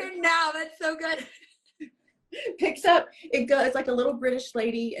 Trademark it now. That's so good. Picks up, it's like a little British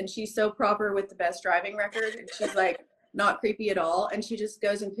lady, and she's so proper with the best driving record. And she's like not creepy at all. And she just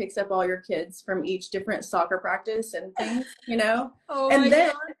goes and picks up all your kids from each different soccer practice and things, you know? Oh, and then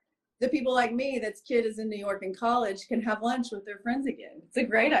God. The people like me that's kid is in New York in college can have lunch with their friends again. It's a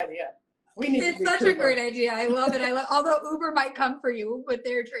great idea. It's such a great idea. I love it. Although Uber might come for you with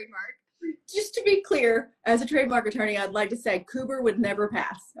their trademark. Just to be clear, as a trademark attorney, I'd like to say Coober would never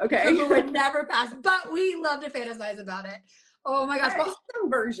pass. Okay. Coober would never pass, but we love to fantasize about it. Oh my gosh. Well, some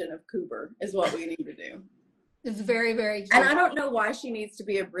version of Coober is what we need to do. It's very, very cute. And I don't know why she needs to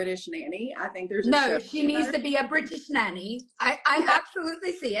be a British nanny. I think there's she needs to be a British nanny. I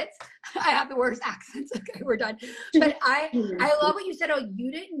absolutely see it. I have the worst accents. Okay, we're done. But I love what you said. Oh,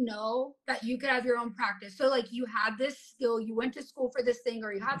 you didn't know that you could have your own practice. So like you had this skill, you went to school for this thing,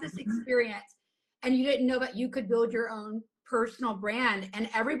 or you had this experience, and you didn't know that you could build your own personal brand. And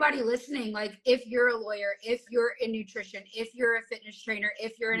everybody listening, like if you're a lawyer, if you're in nutrition, if you're a fitness trainer,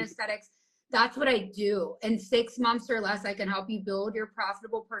 if you're in aesthetics, that's what I do. In 6 months or less, I can help you build your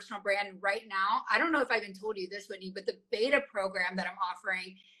profitable personal brand. Right now, I don't know if I even told you this, Whitney, but the beta program that I'm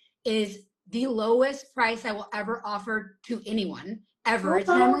offering is the lowest price I will ever offer to anyone ever. It's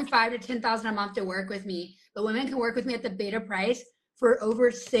normally $5,000 to $10,000 a month to work with me, but women can work with me at the beta price for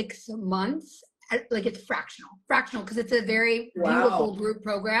over 6 months. Like it's fractional because it's a very beautiful group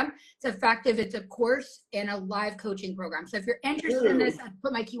program. It's effective. It's a course and a live coaching program. So if you're interested in this, I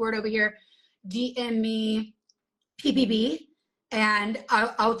put my keyword over here. DM me PPB and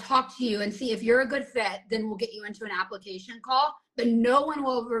I'll talk to you and see if you're a good fit. Then we'll get you into an application call. But no one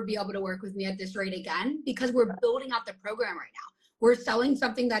will ever be able to work with me at this rate again because we're building out the program right now. We're selling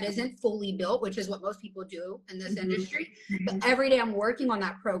something that isn't fully built, which is what most people do in this industry. But every day I'm working on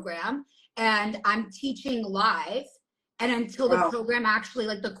that program and I'm teaching live. And until the program actually,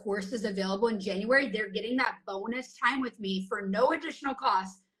 like the course is available in January, they're getting that bonus time with me for no additional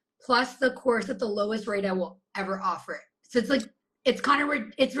cost, plus the course at the lowest rate I will ever offer it. So it's like it's kind of,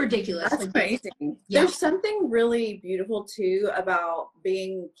 it's ridiculous. That's like, amazing. yeah. There's something really beautiful too about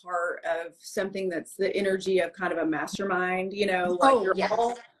being part of something that's the energy of kind of a mastermind, you know, like Oh, yes.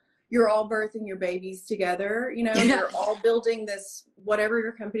 you're all birthing your babies together, you know, you're all building this, whatever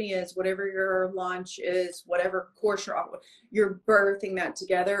your company is, whatever your launch is, whatever course you're birthing that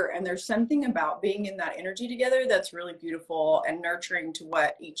together. And there's something about being in that energy together that's really beautiful and nurturing to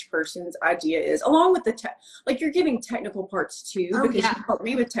what each person's idea is, along with like you're giving technical parts too, Oh, because yeah. you helped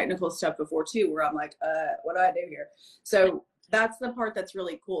me with technical stuff before too, where I'm like, what do I do here? So that's the part that's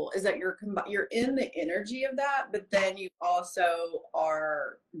really cool, is that you're in the energy of that, but then you also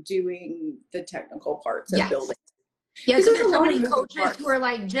are doing the technical parts of building. Yeah, because there's so lot of many moving coaches parts. who are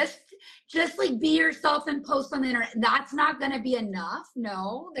like, just like be yourself and post on the internet. That's not going to be enough.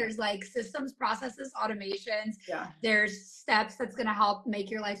 No, there's like systems, processes, automations. Yeah. There's steps that's going to help make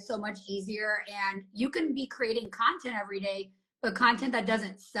your life so much easier. And you can be creating content every day, but content that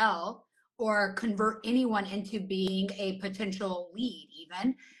doesn't sell or convert anyone into being a potential lead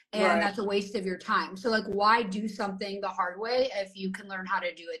even. And that's a waste of your time. So like, why do something the hard way if you can learn how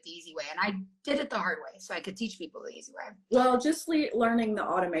to do it the easy way? And I did it the hard way, so I could teach people the easy way. Well, just learning the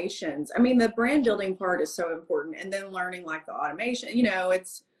automations. I mean, the brand building part is so important. And then learning like the automation, you know,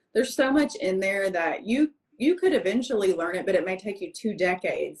 there's so much in there that you could eventually learn it, but it may take you 2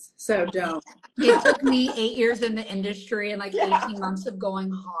 decades. So don't. It took me 8 years in the industry and like 18 months of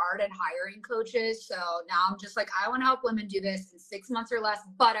going hard and hiring coaches. So now I'm just like, I want to help women do this in 6 months or less.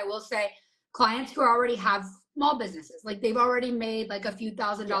 But I will say, clients who already have small businesses, like they've already made like a few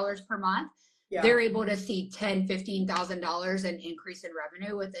 $1,000s per month, they're able to see $10,000, $15,000 in increase in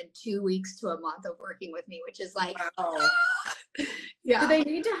revenue within 2 weeks to a month of working with me, which is like, wow. Yeah. Do they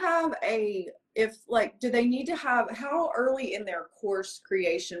need to have how early in their course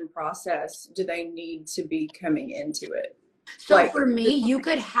creation process do they need to be coming into it? So like, for me, you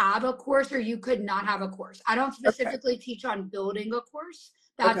could have a course or you could not have a course. I don't specifically teach on building a course.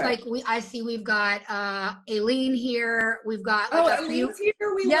 That's like we've got Aileen here. We've got like a few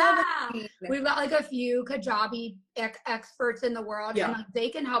here. We've got like a few Kajabi experts in the world, and like, they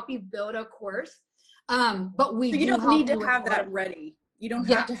can help you build a course. But you don't need to have that ready. You don't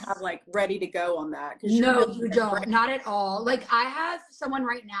have to have like ready to go on that. No, you don't. Not at all. Like I have someone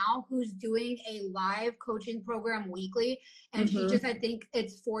right now who's doing a live coaching program weekly, and she just, I think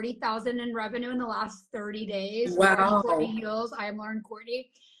it's 40,000 in revenue in the last 30 days. Wow. Courtney Heels. I am Lauren Courtney.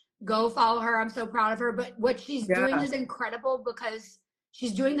 Go follow her. I'm so proud of her. But what she's doing is incredible because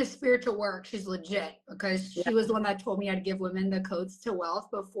she's doing the spiritual work. She's legit, because she was the one that told me how to give women the codes to wealth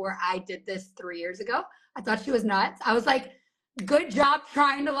before I did this 3 years ago. I thought she was nuts. I was like, good job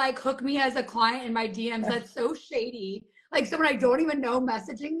trying to like hook me as a client in my DMs. That's so shady. Like someone I don't even know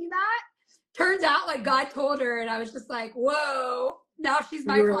messaging me that. Turns out like God told her, and I was just like, whoa, now she's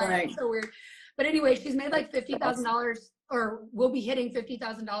my client. Right. So weird. But anyway, she's made like $50,000, or will be hitting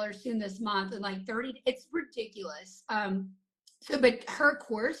 $50,000 soon this month, and like 30. It's ridiculous. But her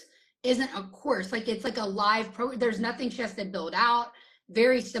course isn't a course. Like it's like a live program. There's nothing she has to build out.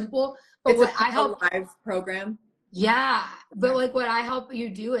 Very simple. But it's a live program. Yeah. But like what I help you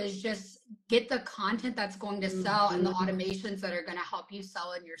do is just get the content that's going to sell and the automations that are going to help you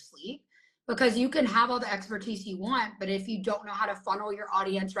sell in your sleep. Because you can have all the expertise you want, but if you don't know how to funnel your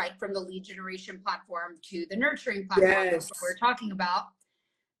audience right from the lead generation platform to the nurturing platform that we're talking about,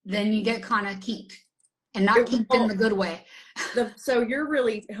 then you get kind of kinked, and not kinked in the good way. So you're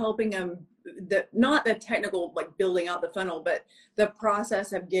really helping them, not the technical, like building out the funnel, but the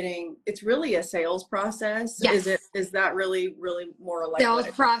process of getting, it's really a sales process. Yes. Is that really more like sales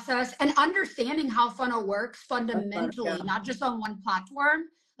process and understanding how funnel works fundamentally, not just on one platform.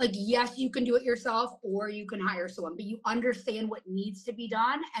 Like, yes, you can do it yourself or you can hire someone, but you understand what needs to be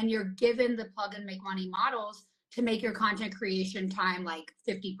done, and you're given the plug and make money models to make your content creation time like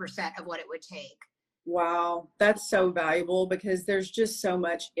 50% of what it would take. Wow, that's so valuable, because there's just so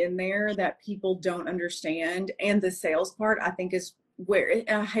much in there that people don't understand. And the sales part, I think, is where,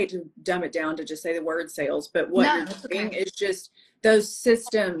 I hate to dumb it down to just say the word sales, but what you're doing is just those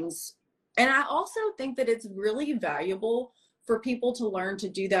systems. And I also think that it's really valuable for people to learn to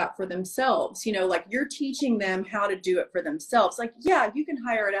do that for themselves. You know, like you're teaching them how to do it for themselves. Like, yeah, you can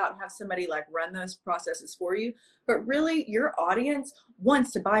hire it out and have somebody like run those processes for you, but really your audience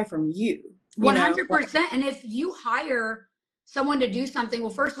wants to buy from you. 100%. And if you hire someone to do something, well,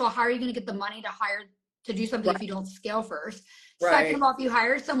 first of all, how are you going to get the money to hire to do something if you don't scale first? Second of all, if you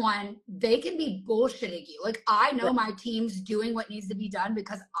hire someone, they can be bullshitting you. Like, I know my team's doing what needs to be done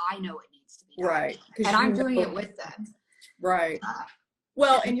because I know it needs to be done. And I'm doing it with them. Right.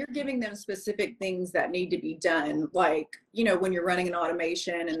 Well, and you're giving them specific things that need to be done, like, you know, when you're running an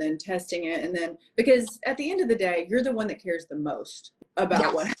automation and then testing it. And then, because at the end of the day, you're the one that cares the most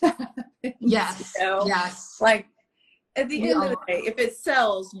about what happens. Yes. You know? Yes. Like, at the We end of all the day, if it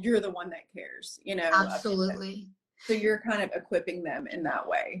sells, you're the one that cares, you know? absolutely. So you're kind of equipping them in that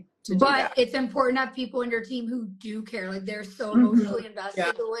way to do But that. it's important to have people in your team who do care. Like they're so emotionally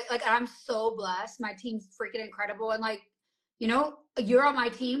invested. Yeah. Like I'm so blessed. My team's freaking incredible. And like, you know, you're on my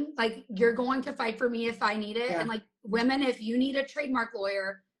team. Like you're going to fight for me if I need it. Yeah. And like women, if you need a trademark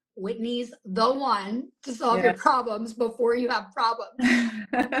lawyer, Whitney's the one to solve your problems before you have problems.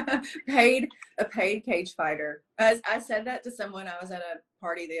 A paid cage fighter. As I said that to someone, I was at a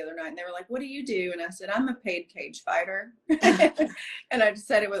party the other night and they were like, what do you do? And I said, I'm a paid cage fighter. And I just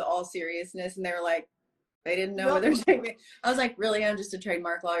said it with all seriousness. And they were like, they didn't know what they're saying. I was like, really, I'm just a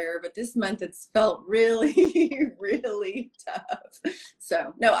trademark lawyer. But this month it's felt really, really tough.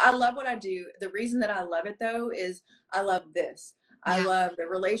 So no, I love what I do. The reason that I love it though, is I love this. I love the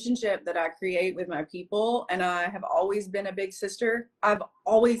relationship that I create with my people. And I have always been a big sister. I've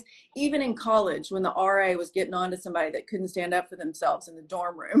always, even in college, when the RA was getting on to somebody that couldn't stand up for themselves in the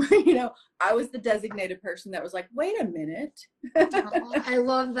dorm room, you know, I was the designated person that was like, wait a minute. Oh, I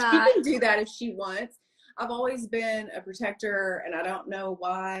love that. She can do that if she wants. I've always been a protector and I don't know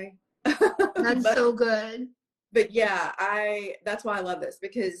why. That's so good. But yeah, that's why I love this,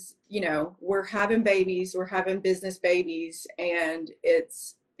 because, you know, we're having babies, we're having business babies, and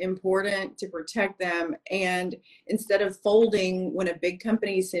it's important to protect them. And instead of folding when a big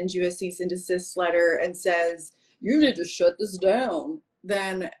company sends you a cease and desist letter and says, you need to shut this down,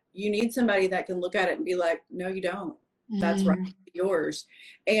 then you need somebody that can look at it and be like, no, you don't. That's right, yours.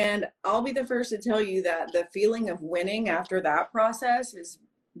 And I'll be the first to tell you that the feeling of winning after that process is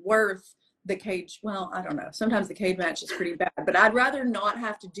worth the cage. Well, I don't know. Sometimes the cage match is pretty bad, but I'd rather not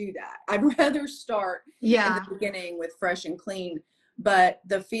have to do that. I'd rather start in the beginning with fresh and clean. But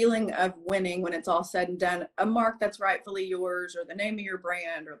the feeling of winning when it's all said and done, a mark that's rightfully yours, or the name of your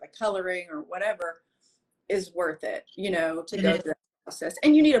brand, or the coloring, or whatever, is worth it, you know, to go through that process.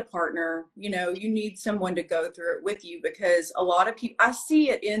 And you need a partner, you know, you need someone to go through it with you, because a lot of people, I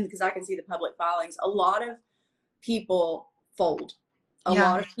see it because I can see the public filings, a lot of people fold. A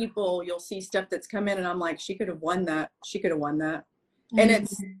lot of people, you'll see stuff that's come in and I'm like, she could have won that. She could have won that. And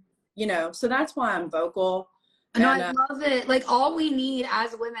it's, you know, so that's why I'm vocal. And I love it. Like all we need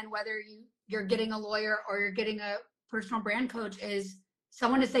as women, whether you're getting a lawyer or you're getting a personal brand coach, is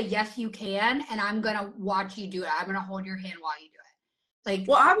someone to say, yes, you can. And I'm going to watch you do it. I'm going to hold your hand while you do it. Like,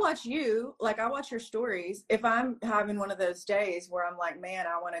 well, I watch you, like I watch your stories. If I'm having one of those days where I'm like, man,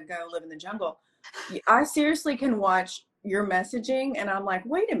 I want to go live in the jungle, I seriously can watch your messaging and I'm like,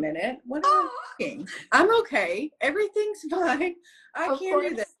 wait a minute, what am I thinking? I'm okay, everything's fine, I can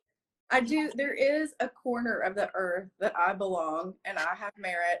do this. I do. There is a corner of the earth that I belong, and I have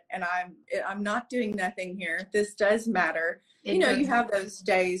merit, and I'm not doing nothing here. This does matter. You know, you have those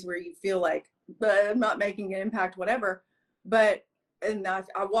days where you feel like, but I'm not making an impact, whatever. But and I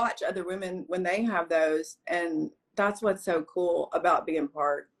watch other women when they have those, and that's what's so cool about being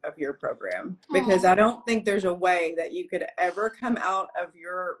part of your program, because I don't think there's a way that you could ever come out of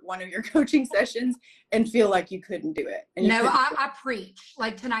one of your coaching sessions and feel like you couldn't do it. And no, I preach.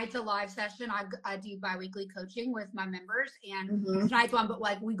 Like tonight's a live session. I do biweekly coaching with my members, and tonight's one, but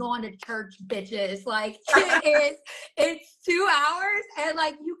like we go on to church, bitches. Like it's 2 hours, and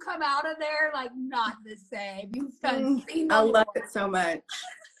like you come out of there like not the same. You've done I love it so much.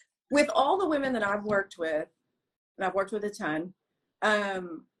 With all the women that I've worked with, and I've worked with a ton,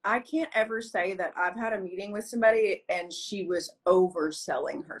 I can't ever say that I've had a meeting with somebody and she was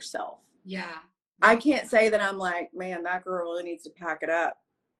overselling herself. Yeah. I can't say that I'm like, man, that girl really needs to pack it up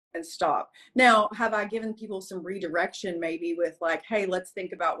and stop. Now, have I given people some redirection maybe with like, hey, let's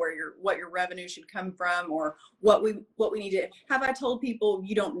think about what your revenue should come from, or what we need to, have I told people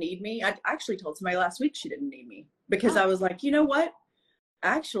you don't need me? I actually told somebody last week she didn't need me, because I was like, you know what?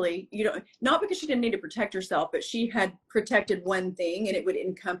 Actually, you know, not because she didn't need to protect herself, but she had protected one thing and it would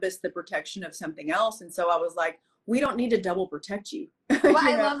encompass the protection of something else. And so I was like, we don't need to double protect you. Well,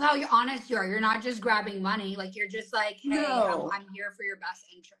 I love how honest you are. You're not just grabbing money. Like you're just like, hey, no. I'm here for your best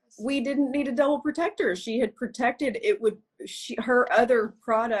interest. We didn't need a double protector. She had protected it. Her other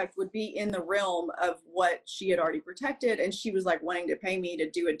product would be in the realm of what she had already protected. And she was like wanting to pay me to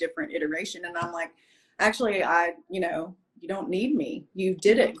do a different iteration. And I'm like, actually, you don't need me. You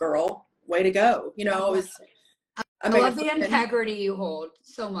did it, girl. Way to go. You know, I I made a love the friend. integrity you hold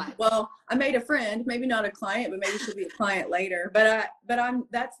so much. Well, I made a friend, maybe not a client, but maybe she'll be a client later.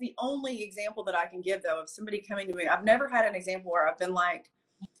 That's the only example that I can give though of somebody coming to me. I've never had an example where I've been like,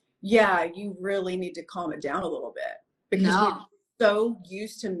 yeah, you really need to calm it down a little bit, because we're so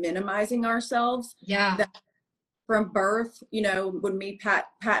used to minimizing ourselves. Yeah. That from birth, you know, when me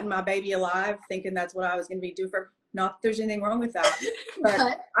patting my baby alive, thinking that's what I was going to be doing for, not that there's anything wrong with that,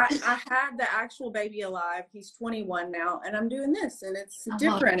 but I had the actual baby alive. He's 21 now, and I'm doing this, and it's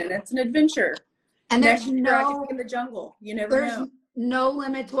different, and it's an adventure. And next year I could be in the jungle. You never know. No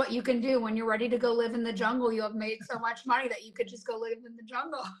limit to what you can do. When you're ready to go live in the jungle, you have made so much money that you could just go live in the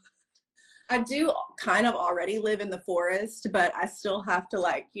jungle. I do kind of already live in the forest, but I still have to,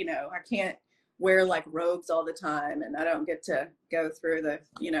 like, you know, I can't wear like robes all the time, and I don't get to go through the,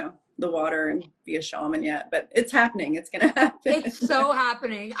 you know, the water and be a shaman yet, but it's happening. It's going to happen. It's so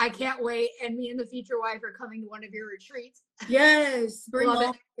happening. I can't wait. And me and the future wife are coming to one of your retreats. Yes. Bring all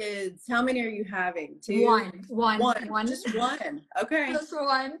the kids. How many are you having? 2? One. Just one. Okay. Just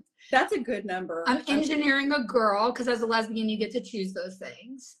one. That's a good number. I'm engineering a girl, because as a lesbian, you get to choose those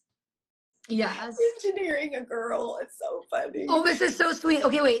things. Yes. Engineering a girl. It's so funny. Oh, this is so sweet.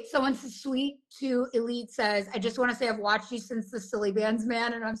 Okay, wait. Someone sweet to Elite says, I just want to say I've watched you since the Silly Bands,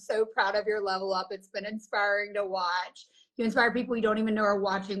 man, and I'm so proud of your level up. It's been inspiring to watch. You inspire people you don't even know are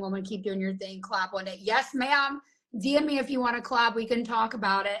watching. Woman, keep doing your thing. Clap one day. Yes, ma'am. DM me if you want to collab. We can talk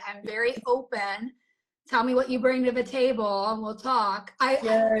about it. I'm very open. Tell me what you bring to the table and we'll talk.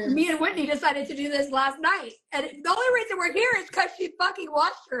 Me and Whitney decided to do this last night. And the only reason we're here is because she fucking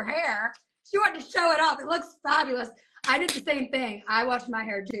washed her hair. She wanted to show it off. It looks fabulous. I did the same thing. I washed my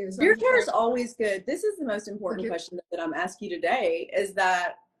hair too. So your hair is always good. This is the most important question that I'm asking you today, is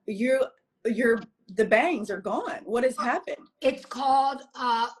that the bangs are gone. What has happened? It's called,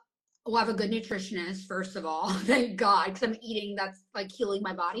 well, I have a good nutritionist, first of all. Thank God, because I'm eating, that's like healing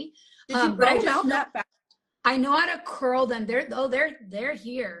my body. Did you grow them out that fast? I know how to curl them. They're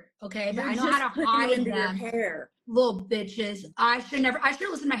here. Okay. But I know how to hide them. Your hair. Little bitches. I should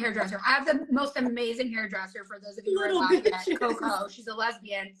listen to my hairdresser. I have the most amazing hairdresser, for those of you who are laughing at Coco. She's a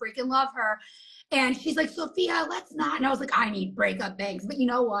lesbian. Freaking love her. And she's like, Sophia, let's not. And I was like, I need breakup bangs. But you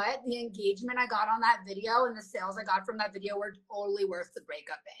know what? The engagement I got on that video and the sales I got from that video were totally worth the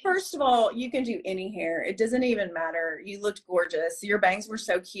breakup bangs. First of all, you can do any hair. It doesn't even matter. You looked gorgeous. Your bangs were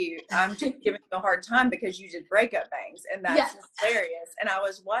so cute. I'm just giving you a hard time because you did breakup bangs. And that's hilarious. And I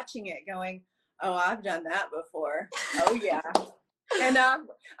was watching it going, oh, I've done that before. Oh, yeah. And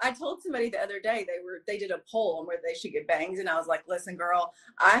I told somebody the other day, they did a poll on where they should get bangs. And I was like, listen, girl,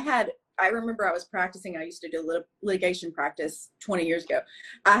 I remember I was practicing. I used to do litigation practice 20 years ago.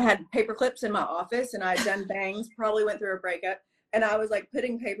 I had paper clips in my office, and I'd done bangs, probably went through a breakup. And I was like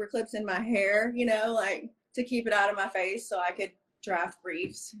putting paper clips in my hair, you know, like to keep it out of my face so I could draft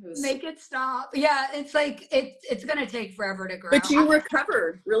briefs. Make it stop. Yeah, it's like it's gonna take forever to grow. But you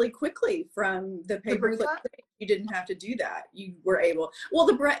recovered really quickly from the paper clip. You didn't have to do that. You were able. Well,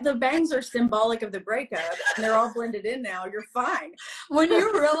 the bangs are symbolic of the breakup, and they're all blended in now. You're fine. When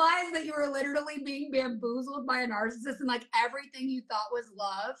you realize that you were literally being bamboozled by a narcissist, and like everything you thought was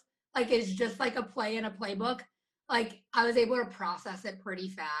love, like is just like a play in a playbook. Like I was able to process it pretty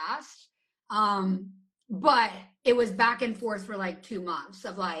fast. But it was back and forth for like 2 months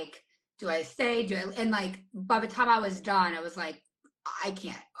of like, do I stay? And like, by the time I was done, I was like, I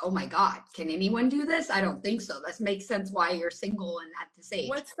can't. Oh my God. Can anyone do this? I don't think so. That makes sense why you're single and at this age.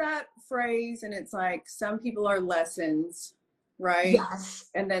 What's that phrase? And it's like, some people are lessons, right? Yes.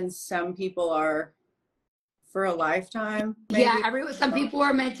 And then some people are for a lifetime. Maybe. Yeah, some people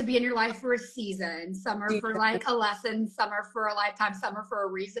are meant to be in your life for a season. Some are for like a lesson. Some are for a lifetime. Some are for a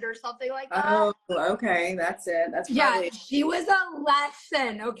reason or something like that. Oh, okay, that's it. That's probably... Yeah, she was a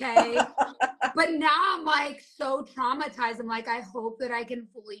lesson, okay. But now I'm like so traumatized. I'm like, I hope that I can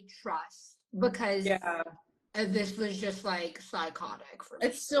fully trust, because this was just like psychotic for me.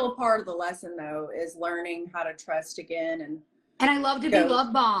 It's still part of the lesson though, is learning how to trust again. And I love to be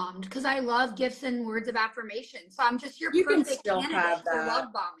love bombed, because I love gifts and words of affirmation. So I'm just your perfect candidate for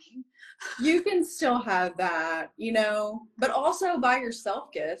love bombing. You can still have that, you know, but also buy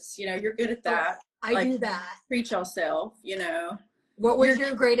yourself gifts. You know, you're good at that. I do that. Treat yourself, you know. What was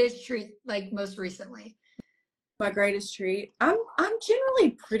your greatest treat, like most recently? My greatest treat? I'm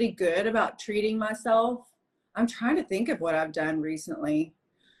generally pretty good about treating myself. I'm trying to think of what I've done recently.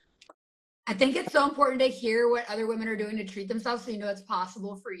 I think it's so important to hear what other women are doing to treat themselves, so you know it's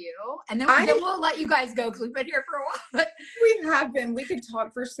possible for you. And then we'll let you guys go, because we've been here for a while. We have been. We could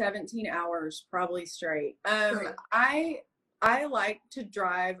talk for 17 hours, probably straight. I like to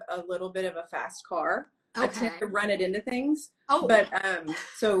drive a little bit of a fast car. I tend Okay. to run it into things. Oh, But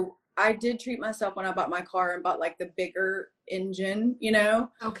so I did treat myself when I bought my car and bought like the bigger engine, you know.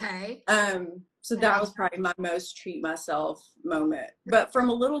 okay. So I that love was probably my most treat myself moment. But from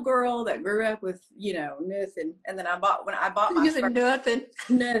a little girl that grew up with, you know, nothing, and then when I bought my using first, nothing.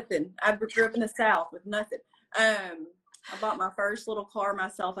 nothing. I grew up in the South with nothing. I bought my first little car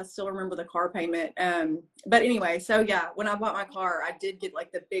myself. I still remember the car payment. But anyway, so yeah, when I bought my car, I did get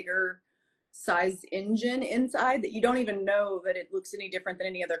like the bigger size engine inside that you don't even know that it looks any different than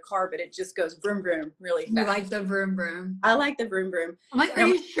any other car, but it just goes vroom vroom really You fast. like the vroom vroom. I like the vroom vroom. I'm like, are And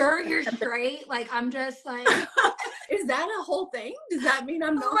you sure you're straight? Like, I'm just like, is that a whole thing? Does that mean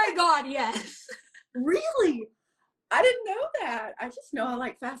I'm oh not? my God, yes. Really? I didn't know that. I just know I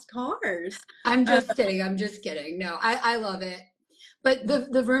like fast cars. I'm Uh, just kidding. I'm just kidding. No, I love it. But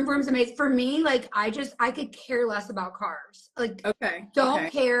the vroom vroom's amazing. For me, like I could care less about cars. Like okay. don't Okay.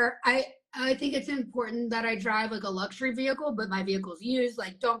 care. I think it's important that I drive like a luxury vehicle, but my vehicle's used.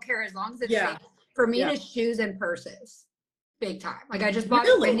 Like don't care as long as it's Yeah. safe. For me, Yeah. it is shoes and purses. Big time. Like I just bought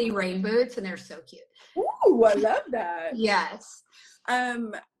Really? Fendi rain boots and they're so cute. Ooh, I love that. Yes.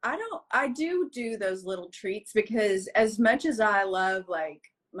 Um, I do those little treats because as much as I love like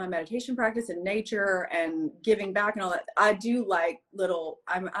my meditation practice and nature and giving back and all that, I do like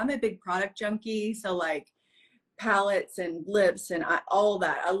I'm a big product junkie. So like palettes and lips and all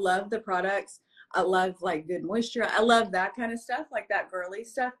that. I love the products. I love like good moisture. I love that kind of stuff, like that girly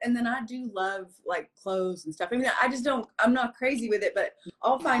stuff. And then I do love like clothes and stuff. I mean, I'm not crazy with it, but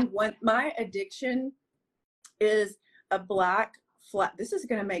I'll Yeah. find my addiction is a black flat. This is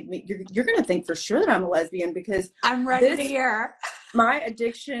going to make me, you're going to think for sure that I'm a lesbian because I'm ready to hear. my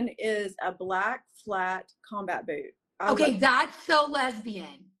addiction is a black flat combat boot. I love Okay, that's so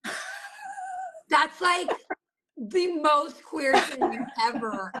lesbian. That's like the most queer thing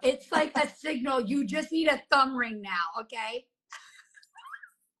ever. It's like a signal. You just need a thumb ring now, okay?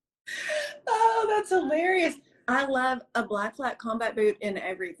 Oh, that's hilarious. I love a black flat combat boot in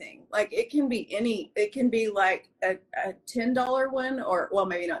everything. Like it can be like a $10 one or well,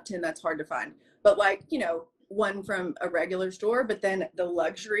 maybe not 10, that's hard to find. But like, you know, one from a regular store, but then the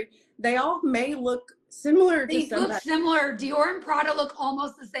luxury, they all may look similar to They look somebody. similar. Dior and Prada look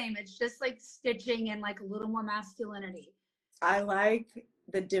almost the same. It's just like stitching and like a little more masculinity. I like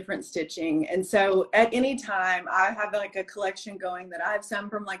the different stitching. And so at any time I have like a collection going that I have some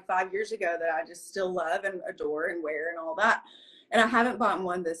from like 5 years ago that I just still love and adore and wear and all that. And I haven't bought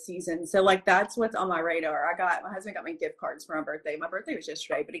one this season. So like that's what's on my radar. My husband got me gift cards for my birthday. My birthday was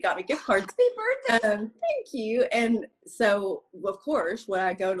yesterday, but he got me gift cards. Happy birthday. Thank you. And so of course what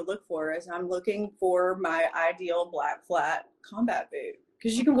I go to look for is I'm looking for my ideal black flat combat boot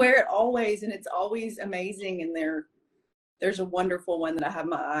because you can wear it always and it's always amazing and there's a wonderful one that I have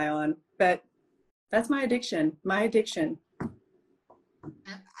my eye on, but that's my addiction. My addiction.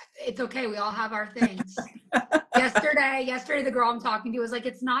 It's okay. We all have our things. Yesterday, the girl I'm talking to was like,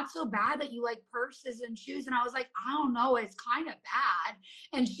 it's not so bad that you like purses and shoes. And I was like, I don't know. It's kind of bad.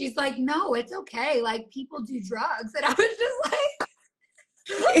 And she's like, no, it's okay. Like people do drugs. And I was just like,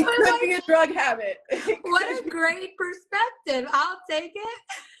 It could be a drug habit. what a great perspective. I'll take it.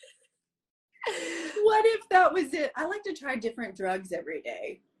 What if that was it? I like to try different drugs every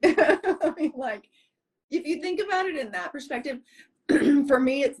day. I mean, like, if you think about it in that perspective, for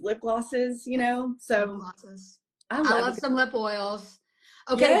me, it's lip glosses, you know? So Glosses. I I love love it. some lip oils.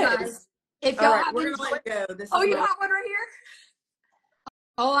 Okay, Yes. guys. If All y'all right, have we're going to enjoyed, let go. oh, you have one right here?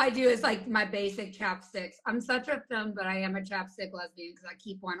 All I do is like my basic chapsticks. I'm such a femme, but I am a chapstick lesbian because I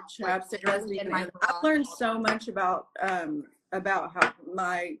keep one Chapstick like, lesbian. in my I've learned so much about how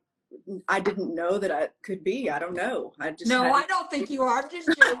I didn't know that I could be. I don't know. I don't think you are. I'm just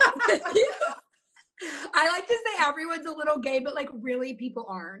joking with you. I like to say everyone's a little gay, but like really people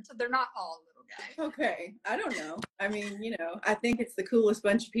aren't. They're not all a little gay. Okay. I don't know. I mean, you know, I think it's the coolest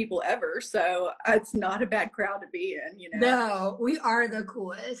bunch of people ever. So it's not a bad crowd to be in, you know. No, we are the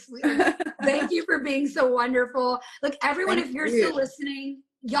coolest. Thank you for being so wonderful. Look, everyone, if you're still listening,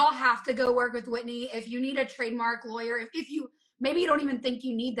 y'all have to go work with Whitney. If you need a trademark lawyer, if you maybe you don't even think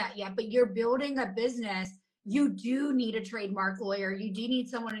you need that yet, but you're building a business, you do need a trademark lawyer. You do need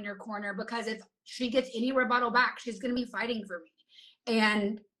someone in your corner because if she gets any rebuttal back, she's going to be fighting for me.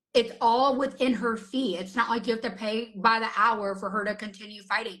 And it's all within her fee. It's not like you have to pay by the hour for her to continue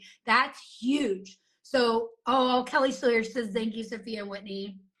fighting. That's huge. So, Kelly Sawyer says, thank you, Sophia and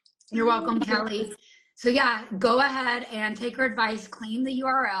Whitney. You're welcome, Kelly. So yeah, go ahead and take her advice, clean the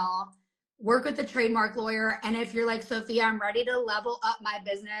URL, work with the trademark lawyer. And if you're like, Sophia, I'm ready to level up my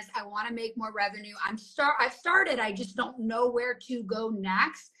business. I want to make more revenue. I've started, I just don't know where to go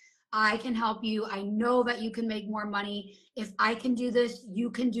next. I can help you. I know that you can make more money. If I can do this, you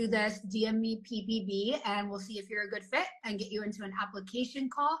can do this. DM me PPB and we'll see if you're a good fit and get you into an application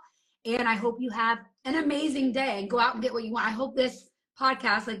call. And I hope you have an amazing day and go out and get what you want. I hope this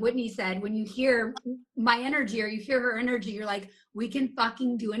podcast, like Whitney said, when you hear my energy or you hear her energy, you're like, we can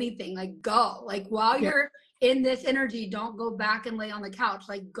fucking do anything. Like, go. Like, while you're in this energy, don't go back and lay on the couch.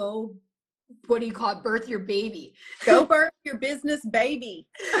 Like, go, what do you call it? Birth your baby. Go birth your business baby.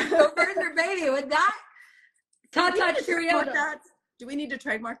 Go birth your baby. With that, Tata Cheerio. Do we need to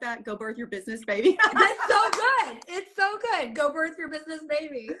trademark that? Go birth your business baby. That's so good. It's so good. Go birth your business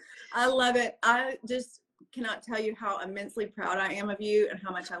baby. I love it. I just cannot tell you how immensely proud I am of you and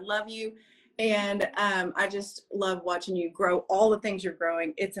how much I love you. And I just love watching you grow all the things you're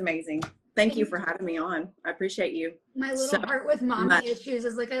growing. It's amazing. Thank you for having me on. I appreciate you. My little heart with mommy issues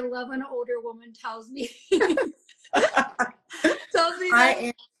is like, I love when an older woman tells me.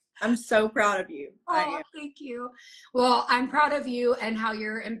 I'm so proud of you. Oh, thank you. Well, I'm proud of you and how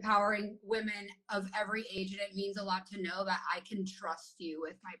you're empowering women of every age. And it means a lot to know that I can trust you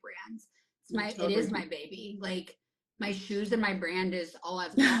with my brands. It is my baby. Like, my shoes and my brand is all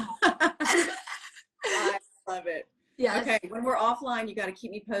I've got. I love it. Yeah. Okay. When we're offline, you got to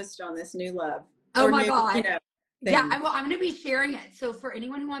keep me posted on this new love. Oh my God. Yeah, I'm going to be sharing it. So for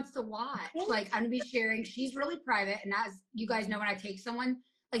anyone who wants to watch, like, I'm going to be sharing. She's really private. And as you guys know, when I take someone,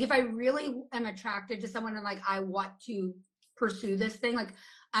 like, if I really am attracted to someone and like, I want to pursue this thing, like,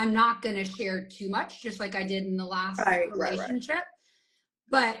 I'm not going to share too much, just like I did in the last relationship. Right.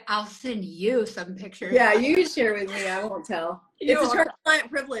 But I'll send you some pictures. Yeah, you can share with me. I won't tell. It's attorney-client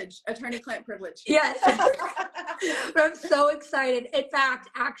privilege. Yes. But I'm so excited. In fact,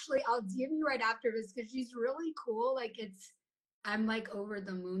 actually, I'll DM you right after this because she's really cool. Like, I'm like over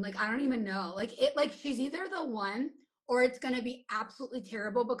the moon. Like, I don't even know. Like, she's either the one or it's going to be absolutely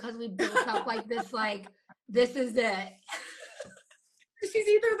terrible because we built up like this, like, this is it. She's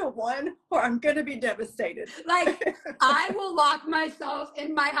either the one or I'm going to be devastated. Like, I will lock myself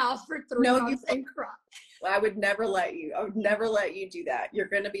in my house for 3 months and cry. I would never let you. I would never let you do that. You're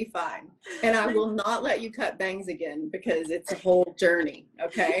going to be fine. And I will not let you cut bangs again because it's a whole journey.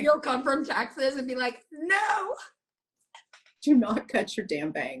 Okay. You'll come from Texas and be like, no. Do not cut your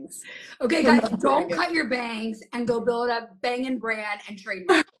damn bangs. Okay, guys, don't cut your bangs and go build a banging brand and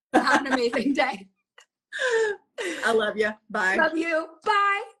trademark. Have an amazing day. I love you. Bye. Love you.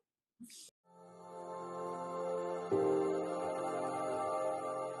 Bye.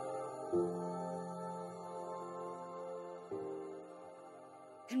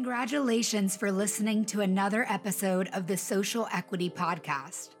 Congratulations for listening to another episode of the Social Equity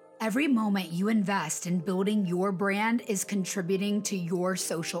Podcast. Every moment you invest in building your brand is contributing to your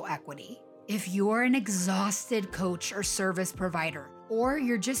social equity. If you're an exhausted coach or service provider, or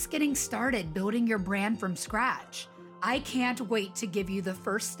you're just getting started building your brand from scratch, I can't wait to give you the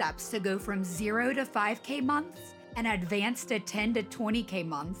first steps to go from 0 to 5K months and advance to 10 to 20K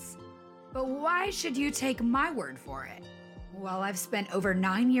months. But why should you take my word for it? Well, I've spent over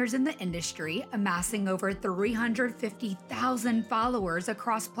 9 years in the industry, amassing over 350,000 followers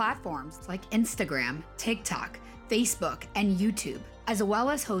across platforms like Instagram, TikTok, Facebook, and YouTube, as well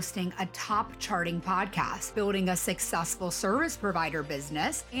as hosting a top charting podcast, building a successful service provider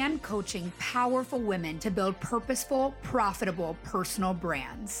business, and coaching powerful women to build purposeful, profitable personal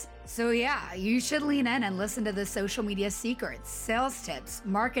brands. So yeah, you should lean in and listen to the social media secrets, sales tips,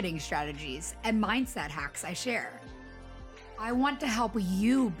 marketing strategies, and mindset hacks I share. I want to help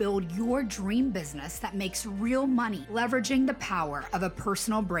you build your dream business that makes real money, leveraging the power of a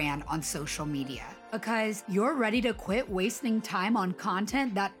personal brand on social media. Because you're ready to quit wasting time on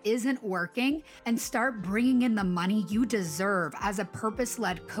content that isn't working and start bringing in the money you deserve as a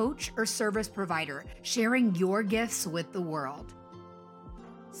purpose-led coach or service provider, sharing your gifts with the world.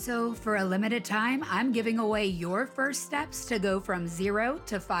 So for a limited time, I'm giving away your first steps to go from 0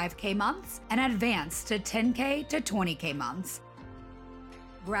 to 5K months and advance to 10K to 20K months.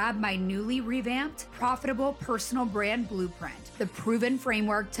 Grab my newly revamped Profitable Personal Brand Blueprint, the proven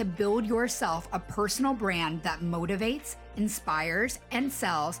framework to build yourself a personal brand that motivates, inspires, and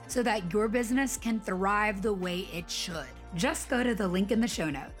sells so that your business can thrive the way it should. Just go to the link in the show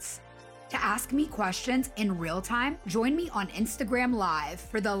notes. To ask me questions in real time, join me on Instagram Live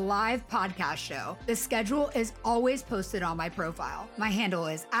for the live podcast show. The schedule is always posted on my profile. My handle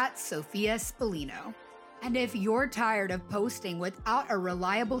is @SophiaSpallino. And if you're tired of posting without a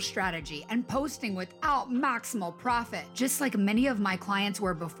reliable strategy and posting without maximal profit, just like many of my clients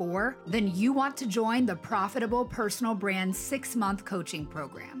were before, then you want to join the Profitable Personal Brand 6-month coaching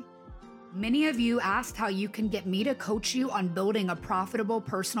program. Many of you asked how you can get me to coach you on building a profitable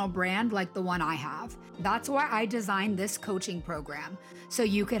personal brand like the one I have. That's why I designed this coaching program, so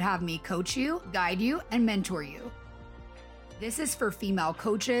you could have me coach you, guide you, and mentor you. This is for female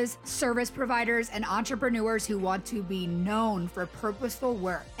coaches, service providers, and entrepreneurs who want to be known for purposeful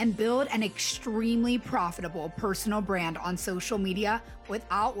work and build an extremely profitable personal brand on social media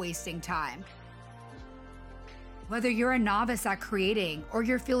without wasting time. Whether you're a novice at creating or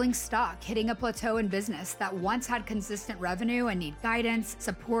you're feeling stuck, hitting a plateau in business that once had consistent revenue and need guidance,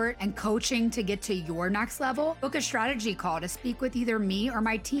 support, and coaching to get to your next level, book a strategy call to speak with either me or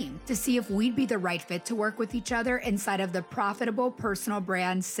my team to see if we'd be the right fit to work with each other inside of the Profitable Personal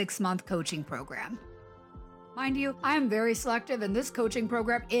Brand 6-month coaching program. Mind you, I am very selective, and this coaching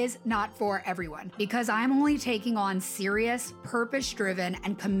program is not for everyone because I'm only taking on serious, purpose-driven,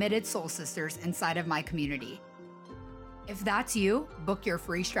 and committed soul sisters inside of my community. If that's you, book your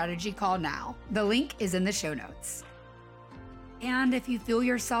free strategy call now. The link is in the show notes. And if you feel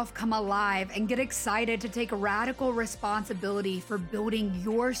yourself come alive and get excited to take radical responsibility for building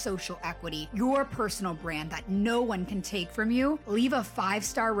your social equity, your personal brand that no one can take from you, leave a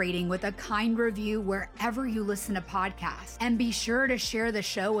 5-star rating with a kind review wherever you listen to podcasts. And be sure to share the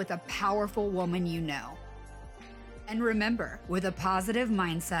show with a powerful woman you know. And remember, with a positive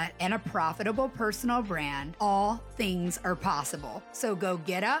mindset and a profitable personal brand, all things are possible. So go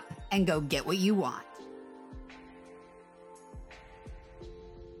get up and go get what you want.